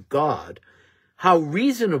eyes of God, how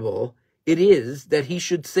reasonable it is that he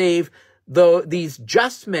should save these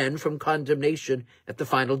just men from condemnation at the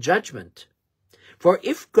final judgment. For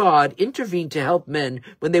if God intervened to help men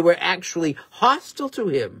when they were actually hostile to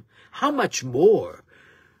him, how much more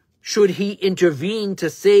should he intervene to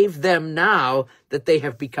save them now that they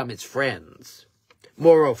have become his friends?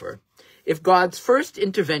 Moreover, if God's first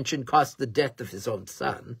intervention cost the death of his own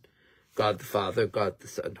Son, God the Father, God the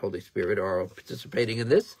Son, Holy Spirit are all participating in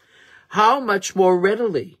this, how much more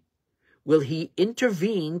readily will he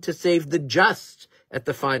intervene to save the just at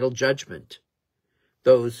the final judgment?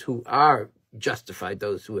 those who are justified,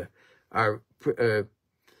 those who are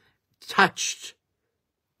touched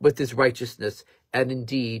with his righteousness and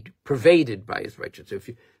indeed pervaded by his righteousness.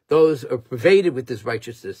 Those who are pervaded with his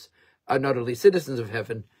righteousness are not only citizens of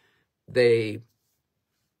heaven, they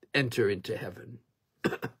enter into heaven.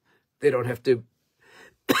 They don't have to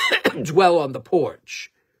dwell on the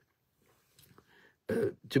porch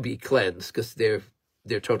to be cleansed, because they're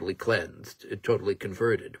totally cleansed, totally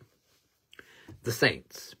converted. The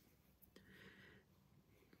saints.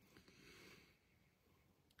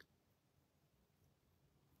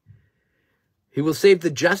 He will save the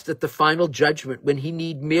just at the final judgment, when he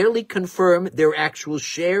need merely confirm their actual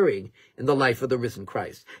sharing in the life of the risen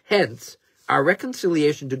Christ. Hence, our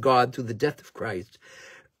reconciliation to God through the death of Christ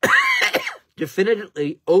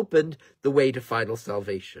definitively opened the way to final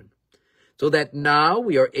salvation, so that now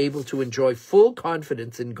we are able to enjoy full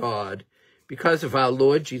confidence in God because of our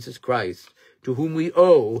Lord Jesus Christ, to whom we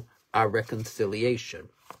owe our reconciliation.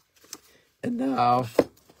 And now,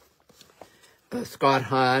 Scott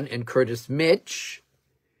Hahn and Curtis Mitch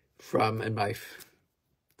from, and my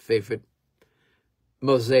favorite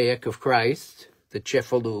mosaic of Christ, the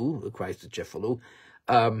Cephalou, the Christ of Cephalou.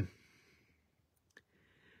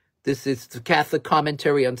 This is the Catholic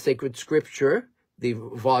Commentary on Sacred Scripture, the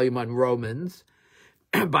volume on Romans,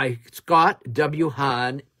 by Scott W.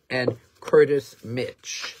 Hahn and Curtis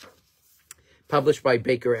Mitch. Published by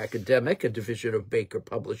Baker Academic, a division of Baker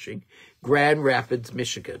Publishing, Grand Rapids,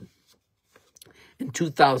 Michigan, in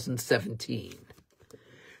 2017.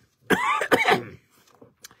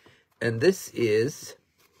 And this is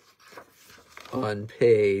on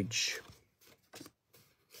page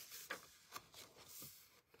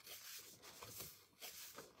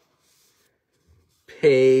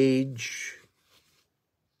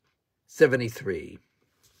 73.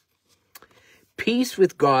 Peace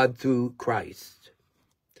with God through Christ.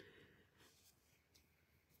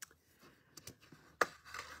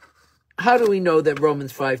 How do we know that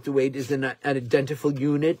Romans 5-8 is an identifiable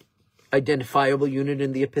unit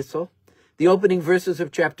in the epistle? The opening verses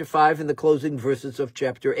of chapter 5 and the closing verses of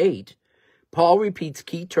chapter 8, Paul repeats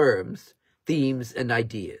key terms, themes, and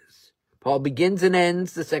ideas. Paul begins and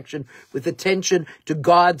ends the section with attention to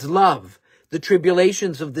God's love, the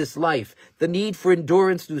tribulations of this life, the need for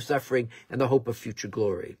endurance through suffering, and the hope of future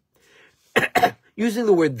glory. Using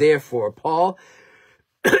the word therefore, Paul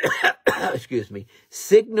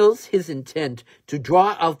signals his intent to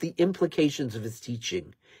draw out the implications of his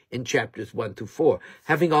teaching in chapters 1-4.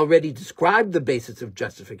 Having already described the basis of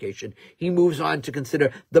justification, he moves on to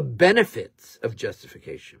consider the benefits of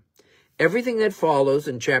justification. Everything that follows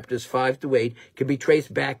in chapters 5-8 can be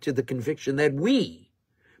traced back to the conviction that we,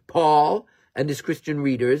 Paul and his Christian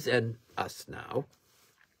readers, and us now,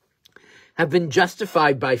 have been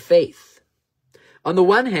justified by faith. On the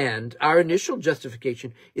one hand, our initial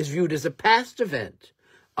justification is viewed as a past event.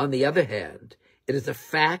 On the other hand, it is a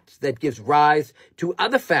fact that gives rise to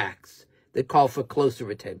other facts that call for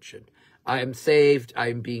closer attention. I am saved, I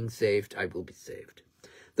am being saved, I will be saved.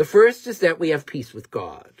 The first is that we have peace with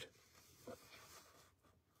God.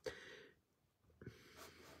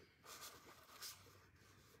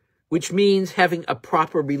 Which means having a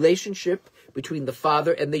proper relationship between the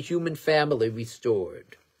Father and the human family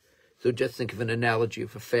restored. So just think of an analogy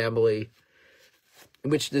of a family in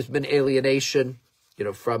which there's been alienation,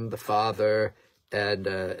 from the father and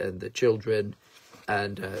the children,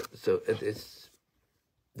 and so there's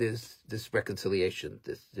this reconciliation.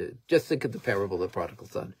 Just think of the parable of the prodigal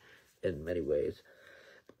son in many ways.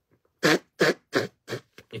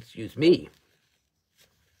 Excuse me.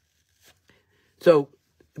 So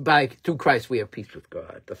through Christ we have peace with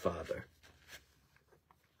God, the Father.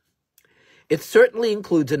 It certainly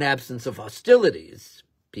includes an absence of hostilities,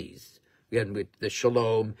 peace. Again, the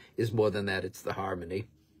shalom is more than that, it's the harmony.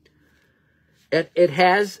 It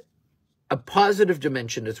has a positive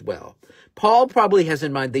dimension as well. Paul probably has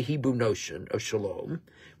in mind the Hebrew notion of shalom,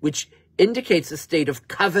 which indicates a state of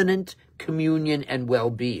covenant, communion, and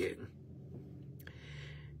well-being.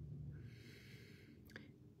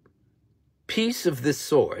 Peace of this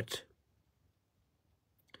sort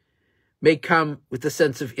may come with a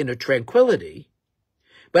sense of inner tranquility,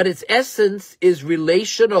 but its essence is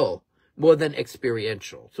relational more than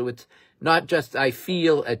experiential. So it's not just I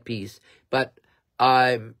feel at peace, but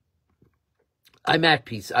I'm at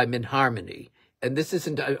peace, I'm in harmony. And this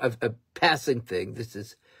isn't a passing thing, this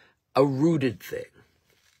is a rooted thing.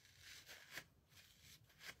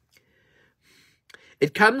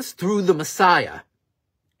 It comes through the Messiah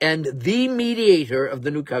and the mediator of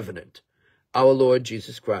the new covenant, our Lord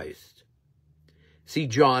Jesus Christ. See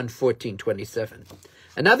John 14:27.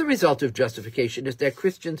 Another result of justification is that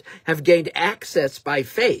Christians have gained access by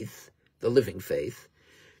faith, the living faith,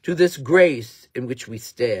 to this grace in which we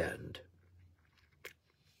stand.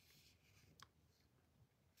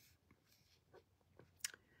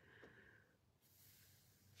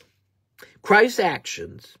 Christ's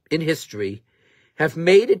actions in history have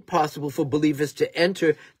made it possible for believers to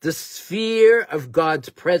enter the sphere of God's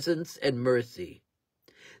presence and mercy.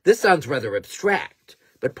 This sounds rather abstract,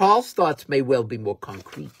 but Paul's thoughts may well be more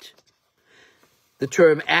concrete. The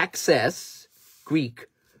term access, Greek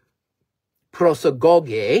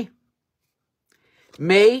prosagoge,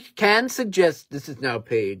 can suggest, this is now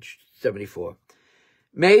page 74,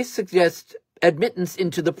 may suggest admittance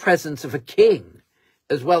into the presence of a king,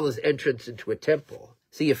 as well as entrance into a temple.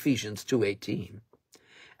 See Ephesians 2:18.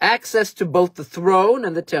 Access to both the throne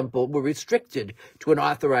and the temple were restricted to an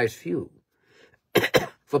authorized few.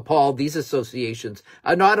 For Paul, these associations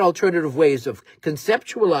are not alternative ways of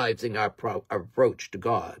conceptualizing our approach to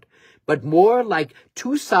God, but more like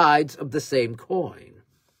two sides of the same coin.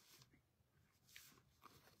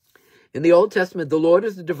 In the Old Testament, the Lord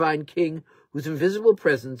is the divine king whose invisible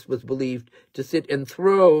presence was believed to sit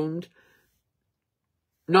enthroned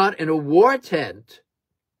not in a war tent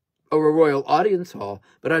or a royal audience hall,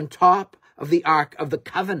 but on top of the Ark of the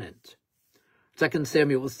Covenant. 2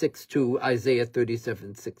 Samuel 6:2, Isaiah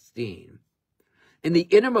 37:16. In the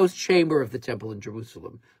innermost chamber of the temple in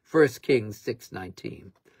Jerusalem, 1 Kings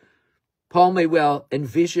 6:19. Paul may well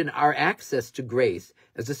envision our access to grace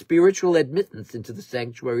as a spiritual admittance into the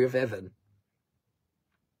sanctuary of heaven.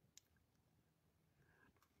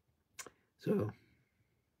 So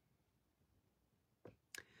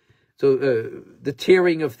the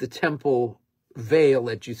tearing of the temple veil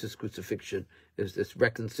at Jesus' crucifixion is this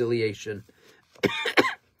reconciliation,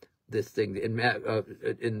 this thing in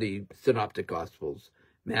the Synoptic Gospels,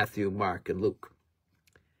 Matthew, Mark, and Luke.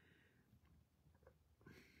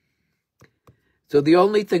 So the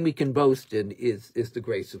only thing we can boast in is the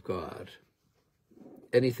grace of God.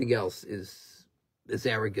 Anything else is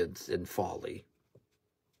arrogance and folly.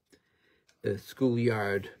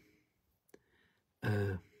 Schoolyard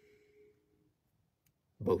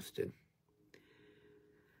boasting.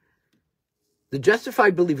 The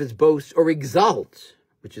justified believers boast or exult,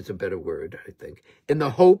 which is a better word, I think, in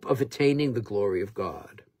the hope of attaining the glory of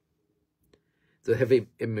God. The heavy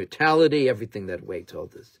immortality, everything that waits,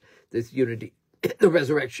 all this unity, the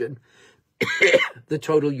resurrection, the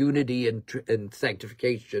total unity and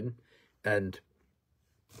sanctification and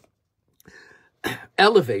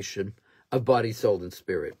elevation of body, soul, and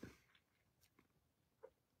spirit.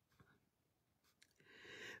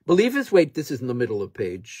 Believers wait, this is in the middle of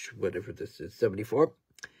page, whatever this is, 74.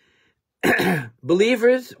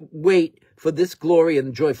 Believers wait for this glory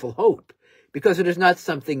and joyful hope because it is not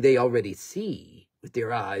something they already see with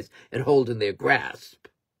their eyes and hold in their grasp.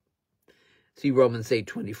 See Romans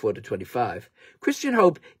 8:24-25. Christian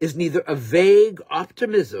hope is neither a vague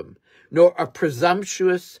optimism nor a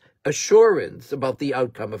presumptuous assurance about the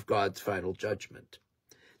outcome of God's final judgment.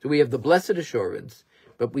 So we have the blessed assurance,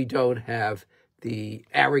 but we don't have the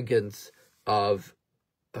arrogance of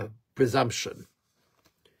presumption,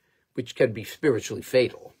 which can be spiritually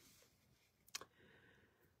fatal.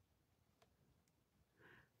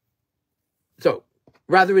 So,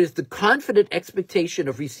 rather it is the confident expectation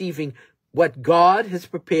of receiving what God has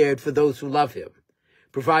prepared for those who love him,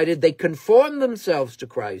 provided they conform themselves to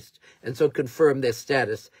Christ and so confirm their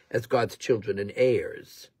status as God's children and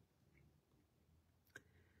heirs.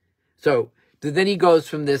 So, then he goes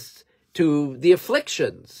from this to the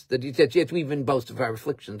afflictions, that yet we even boast of our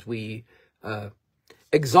afflictions. We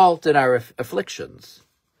exalt in our afflictions.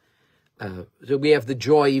 So we have the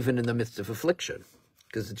joy even in the midst of affliction,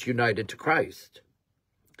 because it's united to Christ.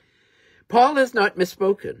 Paul has not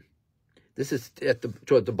misspoken. This is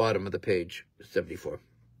toward the bottom of the page, 74.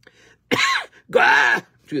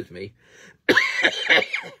 Excuse me.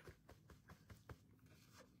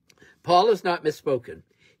 Paul has not misspoken.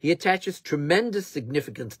 He attaches tremendous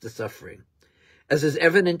significance to suffering, as is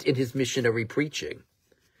evident in his missionary preaching.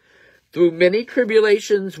 Through many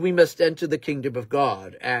tribulations we must enter the kingdom of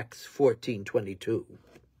God, Acts 14:22.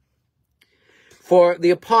 For the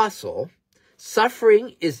apostle,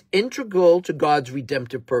 suffering is integral to God's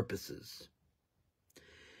redemptive purposes.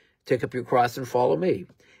 Take up your cross and follow me.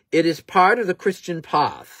 It is part of the Christian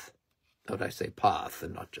path. Note I say path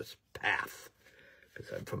and not just path,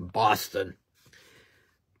 because I'm from Boston.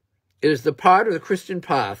 It is the part of the Christian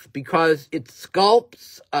path because it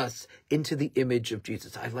sculpts us into the image of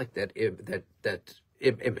Jesus. I like that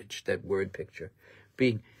image, that word picture,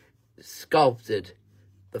 being sculpted.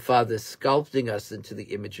 The Father sculpting us into the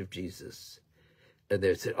image of Jesus. And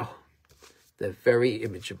there's, oh, the very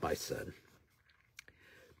image of my son.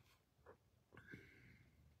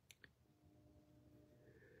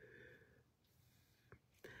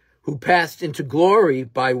 Who passed into glory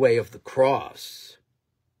by way of the cross.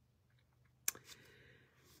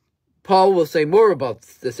 Paul will say more about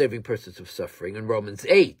the saving purpose of suffering in Romans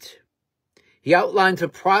 8. He outlines a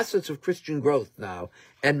process of Christian growth now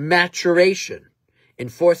and maturation in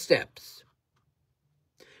 4 steps.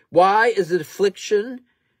 Why is it affliction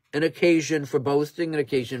an occasion for boasting, an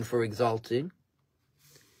occasion for exulting?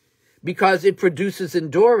 Because it produces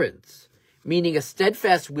endurance, meaning a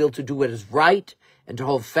steadfast will to do what is right and to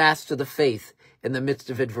hold fast to the faith in the midst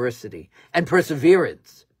of adversity. And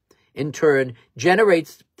perseverance, in turn,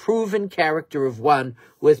 generates proven character of one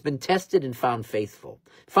who has been tested and found faithful.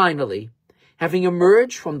 Finally, having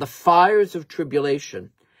emerged from the fires of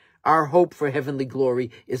tribulation, our hope for heavenly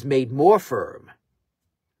glory is made more firm.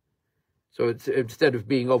 So instead of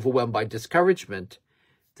being overwhelmed by discouragement,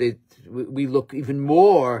 we look even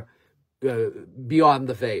more beyond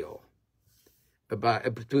the veil,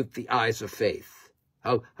 with the eyes of faith,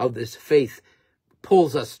 how this faith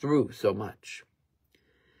pulls us through so much.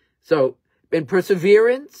 So, and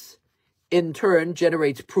perseverance, in turn,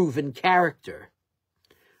 generates proven character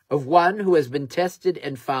of one who has been tested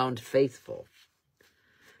and found faithful.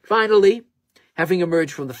 Finally, having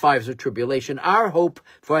emerged from the fires of tribulation, our hope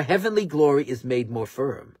for heavenly glory is made more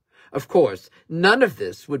firm. Of course, none of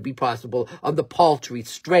this would be possible on the paltry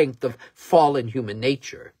strength of fallen human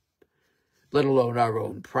nature, let alone our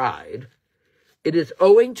own pride. It is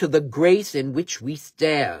owing to the grace in which we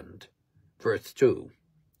stand, verse 2,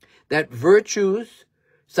 that virtues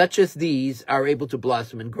such as these are able to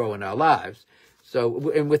blossom and grow in our lives. So,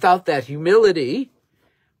 and without that humility,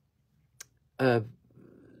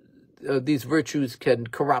 these virtues can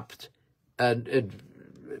corrupt and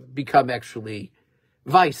become actually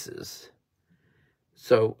vices.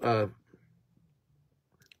 So,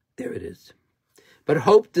 there it is. But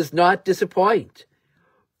hope does not disappoint.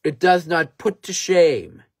 It does not put to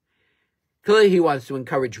shame. Clearly, he wants to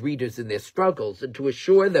encourage readers in their struggles and to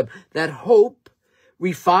assure them that hope,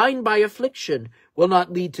 refined by affliction, will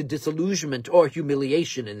not lead to disillusionment or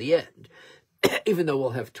humiliation in the end, even though we'll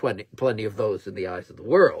have plenty of those in the eyes of the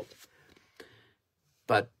world.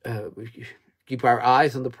 But we keep our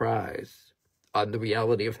eyes on the prize, on the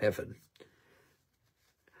reality of heaven.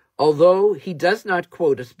 Although he does not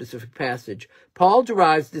quote a specific passage, Paul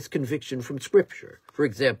derives this conviction from Scripture. For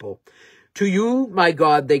example, "To you, my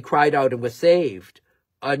God, they cried out and were saved.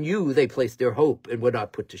 On you they placed their hope and were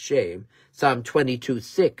not put to shame." Psalm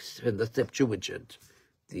 22:6 in the Septuagint,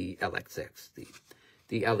 the LXX,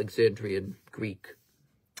 the Alexandrian Greek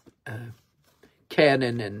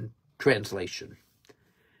canon and translation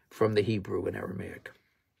from the Hebrew and Aramaic.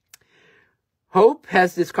 Hope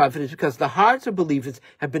has this confidence because the hearts of believers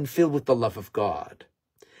have been filled with the love of God.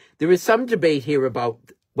 There is some debate here about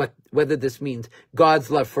whether this means God's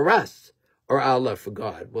love for us or our love for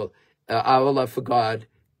God. Well, our love for God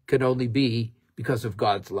can only be because of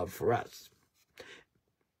God's love for us.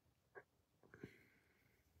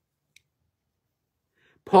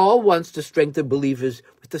 Paul wants to strengthen believers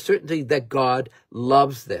with the certainty that God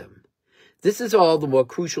loves them. This is all the more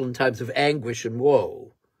crucial in times of anguish and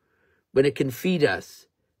woe, when it can feed us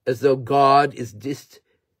as though God is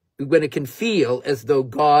when it can feel as though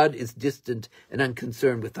God is distant and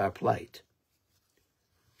unconcerned with our plight.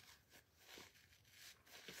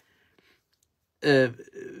 St.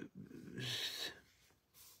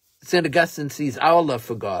 Augustine sees our love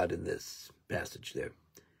for God in this passage there.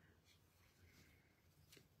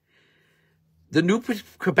 The new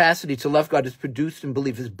capacity to love God is produced in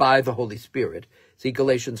believers by the Holy Spirit. See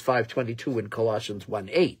Galatians 5:22 and Colossians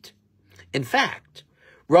 1:8. In fact,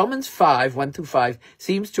 Romans 5:1-5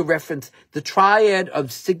 seems to reference the triad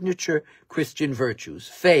of signature Christian virtues: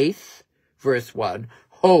 faith, verse 1,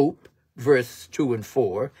 hope, verse 2 and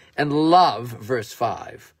 4, and love, verse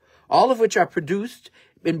 5, all of which are produced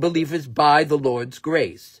in believers by the Lord's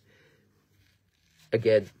grace.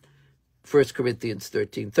 Again, 1 Corinthians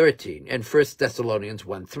 13:13 and 1 Thessalonians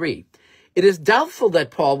 1:3. It is doubtful that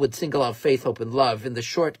Paul would single out faith, hope, and love in the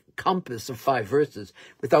short compass of 5 verses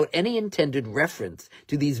without any intended reference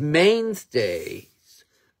to these mainstays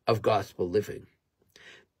of gospel living.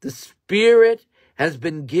 The Spirit has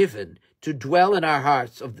been given to dwell in our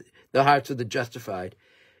hearts, the hearts of the justified,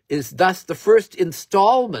 is thus the first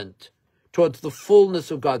installment towards the fullness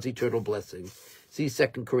of God's eternal blessing. See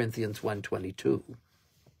 2 Corinthians 1:22.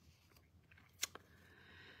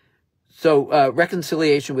 So,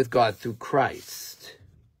 reconciliation with God through Christ.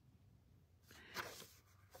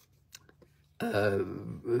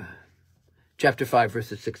 chapter 5,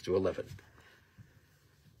 verses 6 to 11.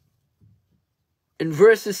 In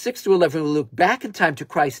verses 6 to 11, we look back in time to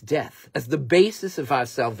Christ's death as the basis of our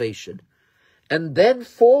salvation, and then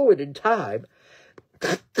forward in time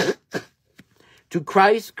to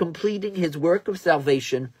Christ completing his work of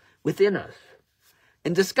salvation within us.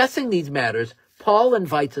 In discussing these matters, Paul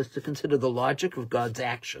invites us to consider the logic of God's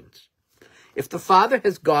actions. If the Father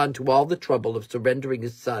has gone to all the trouble of surrendering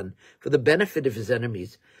his Son for the benefit of his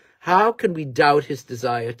enemies, how can we doubt his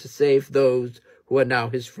desire to save those who are now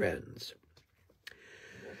his friends?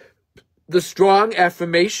 The strong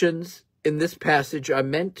affirmations in this passage are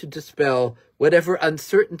meant to dispel whatever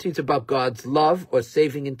uncertainties about God's love or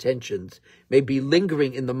saving intentions may be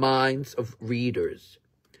lingering in the minds of readers.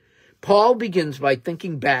 Paul begins by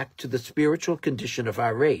thinking back to the spiritual condition of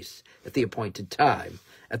our race at the appointed time,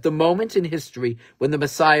 at the moment in history when the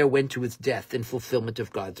Messiah went to his death in fulfillment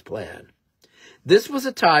of God's plan. This was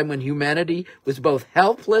a time when humanity was both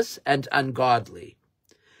helpless and ungodly.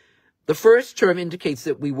 The first term indicates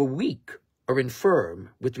that we were weak or infirm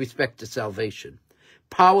with respect to salvation,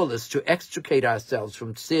 powerless to extricate ourselves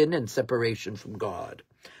from sin and separation from God.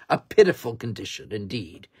 A pitiful condition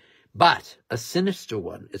indeed, but a sinister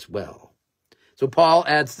one as well. So Paul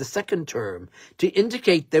adds the second term to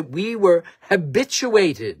indicate that we were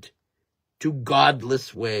habituated to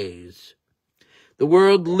godless ways. The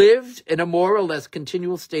world lived in a more or less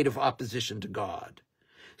continual state of opposition to God.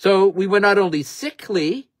 So we were not only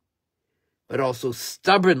sickly, but also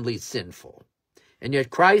stubbornly sinful. And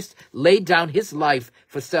yet Christ laid down his life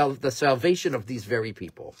for the salvation of these very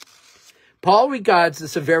people. Paul regards the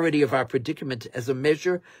severity of our predicament as a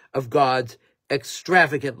measure of God's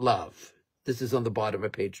extravagant love. This is on the bottom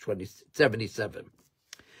of page 77.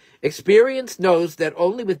 Experience knows that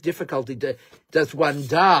only with difficulty does one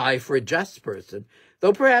die for a just person,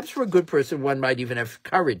 though perhaps for a good person one might even have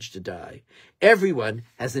courage to die. Everyone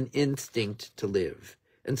has an instinct to live.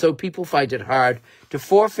 And so people find it hard to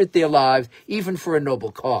forfeit their lives, even for a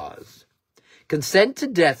noble cause. Consent to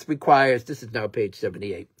death requires, this is now page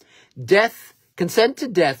 78, consent to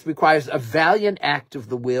death requires a valiant act of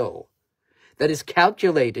the will that is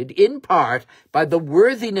calculated in part by the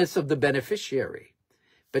worthiness of the beneficiary.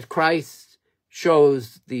 But Christ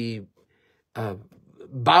shows the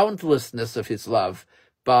boundlessness of his love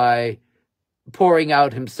by pouring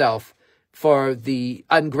out himself for the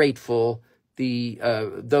ungrateful,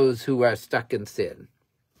 those who are stuck in sin,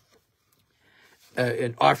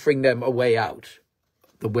 and offering them a way out,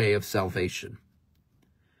 the way of salvation.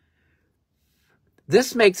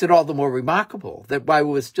 This makes it all the more remarkable that while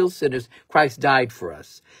we were still sinners, Christ died for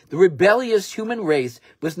us. The rebellious human race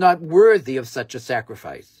was not worthy of such a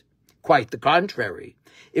sacrifice. Quite the contrary.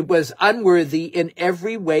 It was unworthy in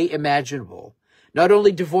every way imaginable, not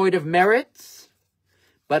only devoid of merits,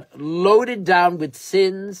 but loaded down with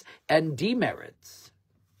sins and demerits.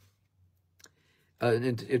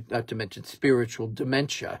 Not to mention spiritual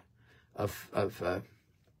dementia of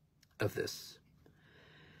this.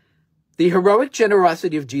 The heroic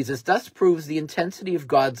generosity of Jesus thus proves the intensity of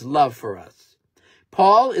God's love for us.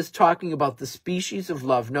 Paul is talking about the species of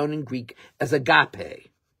love known in Greek as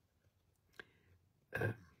agape,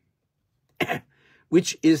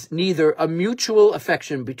 which is neither a mutual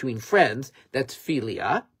affection between friends, that's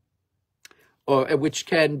philia, or which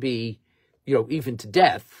can be, even to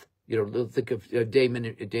death. Think of Damon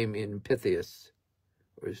and Pythias,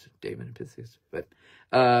 or is it Damon and Pythias? But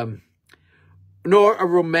nor a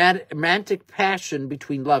romantic passion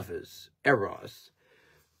between lovers, eros,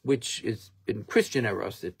 which is in Christian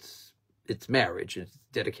eros, it's marriage, it's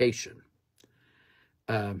dedication.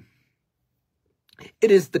 It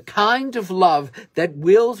is the kind of love that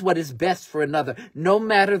wills what is best for another, no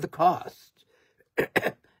matter the cost,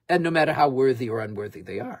 and no matter how worthy or unworthy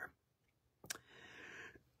they are.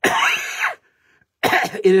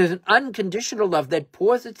 It is an unconditional love that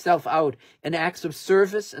pours itself out in acts of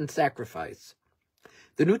service and sacrifice.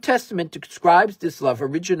 The New Testament describes this love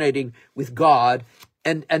originating with God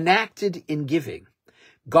and enacted in giving.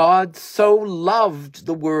 God so loved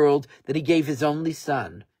the world that he gave his only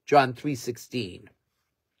Son, John 3:16.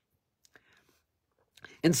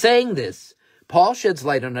 In saying this, Paul sheds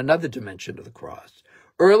light on another dimension of the cross.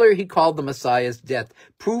 Earlier, he called the Messiah's death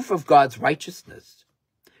proof of God's righteousness,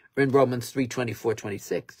 in Romans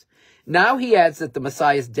 3:24-26. Now he adds that the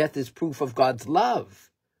Messiah's death is proof of God's love,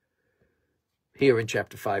 here in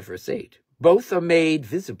chapter 5, verse 8. Both are made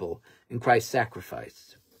visible in Christ's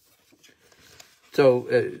sacrifice.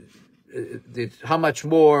 So how much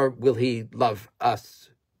more will he love us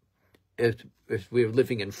if we're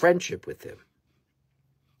living in friendship with him?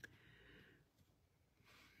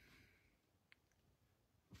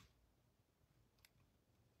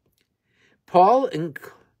 Paul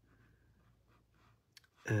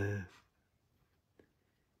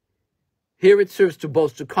here it serves to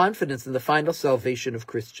bolster confidence in the final salvation of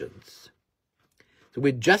Christians. So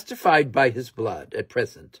we're justified by his blood at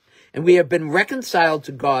present, and we have been reconciled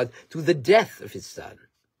to God through the death of his Son.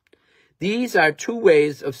 These are two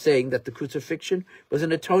ways of saying that the crucifixion was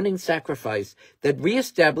an atoning sacrifice that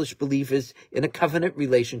reestablished believers in a covenant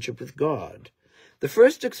relationship with God. The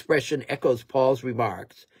first expression echoes Paul's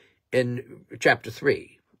remarks in chapter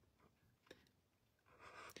 3,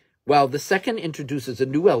 while the second introduces a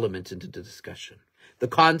new element into the discussion, the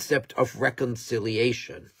concept of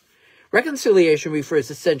reconciliation. Reconciliation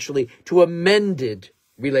refers essentially to a mended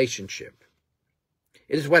relationship.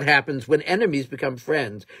 It is what happens when enemies become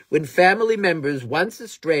friends, when family members once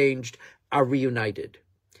estranged are reunited.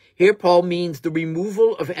 Here Paul means the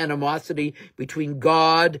removal of animosity between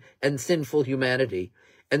God and sinful humanity.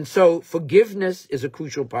 And so forgiveness is a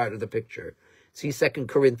crucial part of the picture. See 2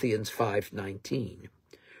 Corinthians 5:19.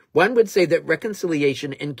 One would say that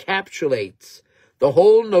reconciliation encapsulates the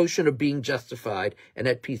whole notion of being justified and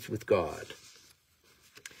at peace with God.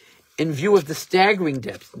 In view of the staggering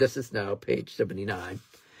depths, this is now page 79,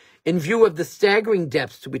 in view of the staggering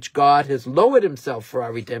depths to which God has lowered himself for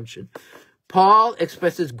our redemption, Paul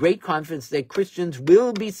expresses great confidence that Christians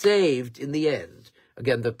will be saved in the end.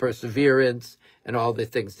 Again, the perseverance and all the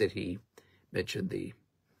things that he mentioned, the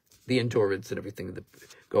endurance and everything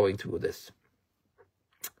going through this.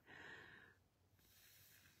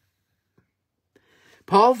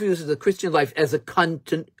 Paul views the Christian life as a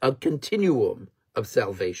continuum of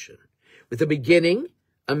salvation, with a beginning,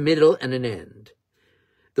 a middle, and an end.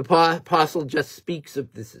 The apostle just speaks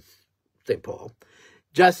of, this is St. Paul,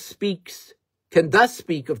 can thus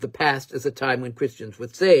speak of the past as a time when Christians were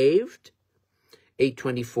saved,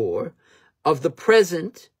 8:24, of the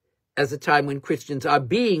present as a time when Christians are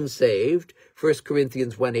being saved, 1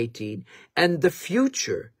 Corinthians 1:18, and the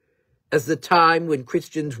future as the time when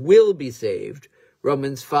Christians will be saved,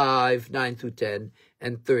 Romans 5:9-10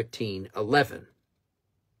 and 13:11.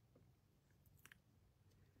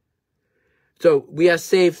 So we are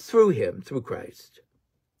saved through him, through Christ.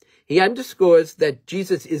 He underscores that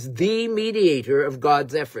Jesus is the mediator of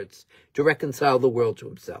God's efforts to reconcile the world to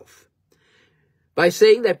himself. By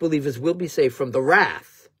saying that believers will be saved from the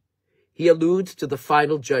wrath, he alludes to the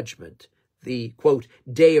final judgment, the, quote,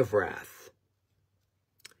 day of wrath.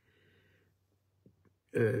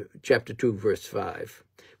 Chapter 2, verse 5.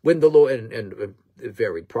 When the Lord, and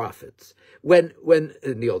varied prophets, when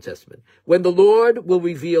in the Old Testament, when the Lord will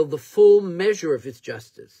reveal the full measure of his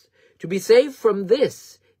justice. To be saved from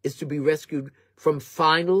this is to be rescued from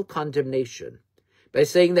final condemnation. By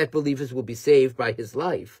saying that believers will be saved by his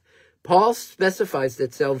life, Paul specifies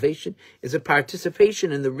that salvation is a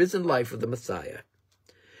participation in the risen life of the Messiah.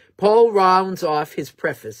 Paul rounds off his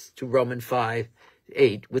preface to Romans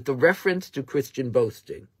 5:8 with the reference to Christian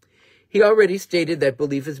boasting. He already stated that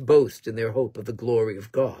believers boast in their hope of the glory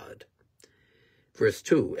of God. Verse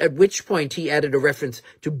 2, at which point he added a reference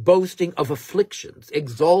to boasting of afflictions,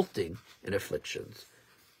 exulting in afflictions.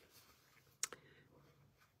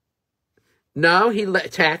 Now he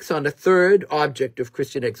tacks on a third object of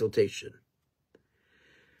Christian exaltation.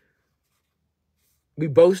 We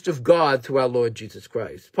boast of God through our Lord Jesus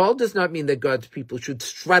Christ. Paul does not mean that God's people should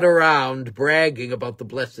strut around bragging about the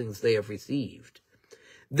blessings they have received.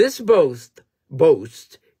 This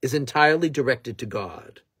boast is entirely directed to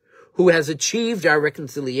God, who has achieved our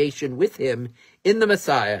reconciliation with him in the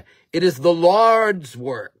Messiah. It is the Lord's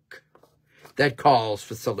work that calls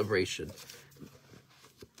for celebration.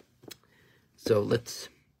 So let's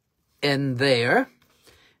end there,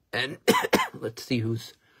 and let's see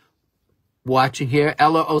who's watching here.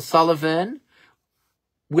 Ella O'Sullivan,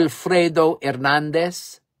 Wilfredo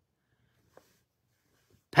Hernandez,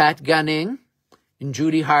 Pat Gunning, and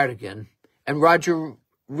Judy Hardigan, and Roger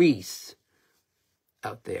Reese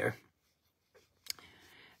out there.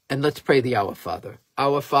 And let's pray the Our Father.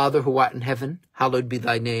 Our Father who art in heaven, hallowed be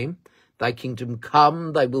thy name. Thy kingdom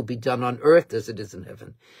come, thy will be done on earth as it is in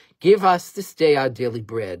heaven. Give us this day our daily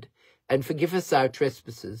bread, and forgive us our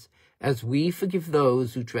trespasses, as we forgive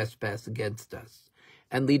those who trespass against us.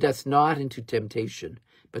 And lead us not into temptation,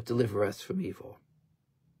 but deliver us from evil.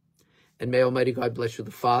 And may Almighty God bless you,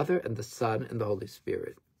 the Father, and the Son, and the Holy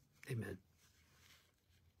Spirit. Amen.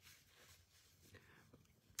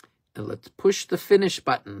 And let's push the finish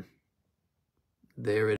button. There it is.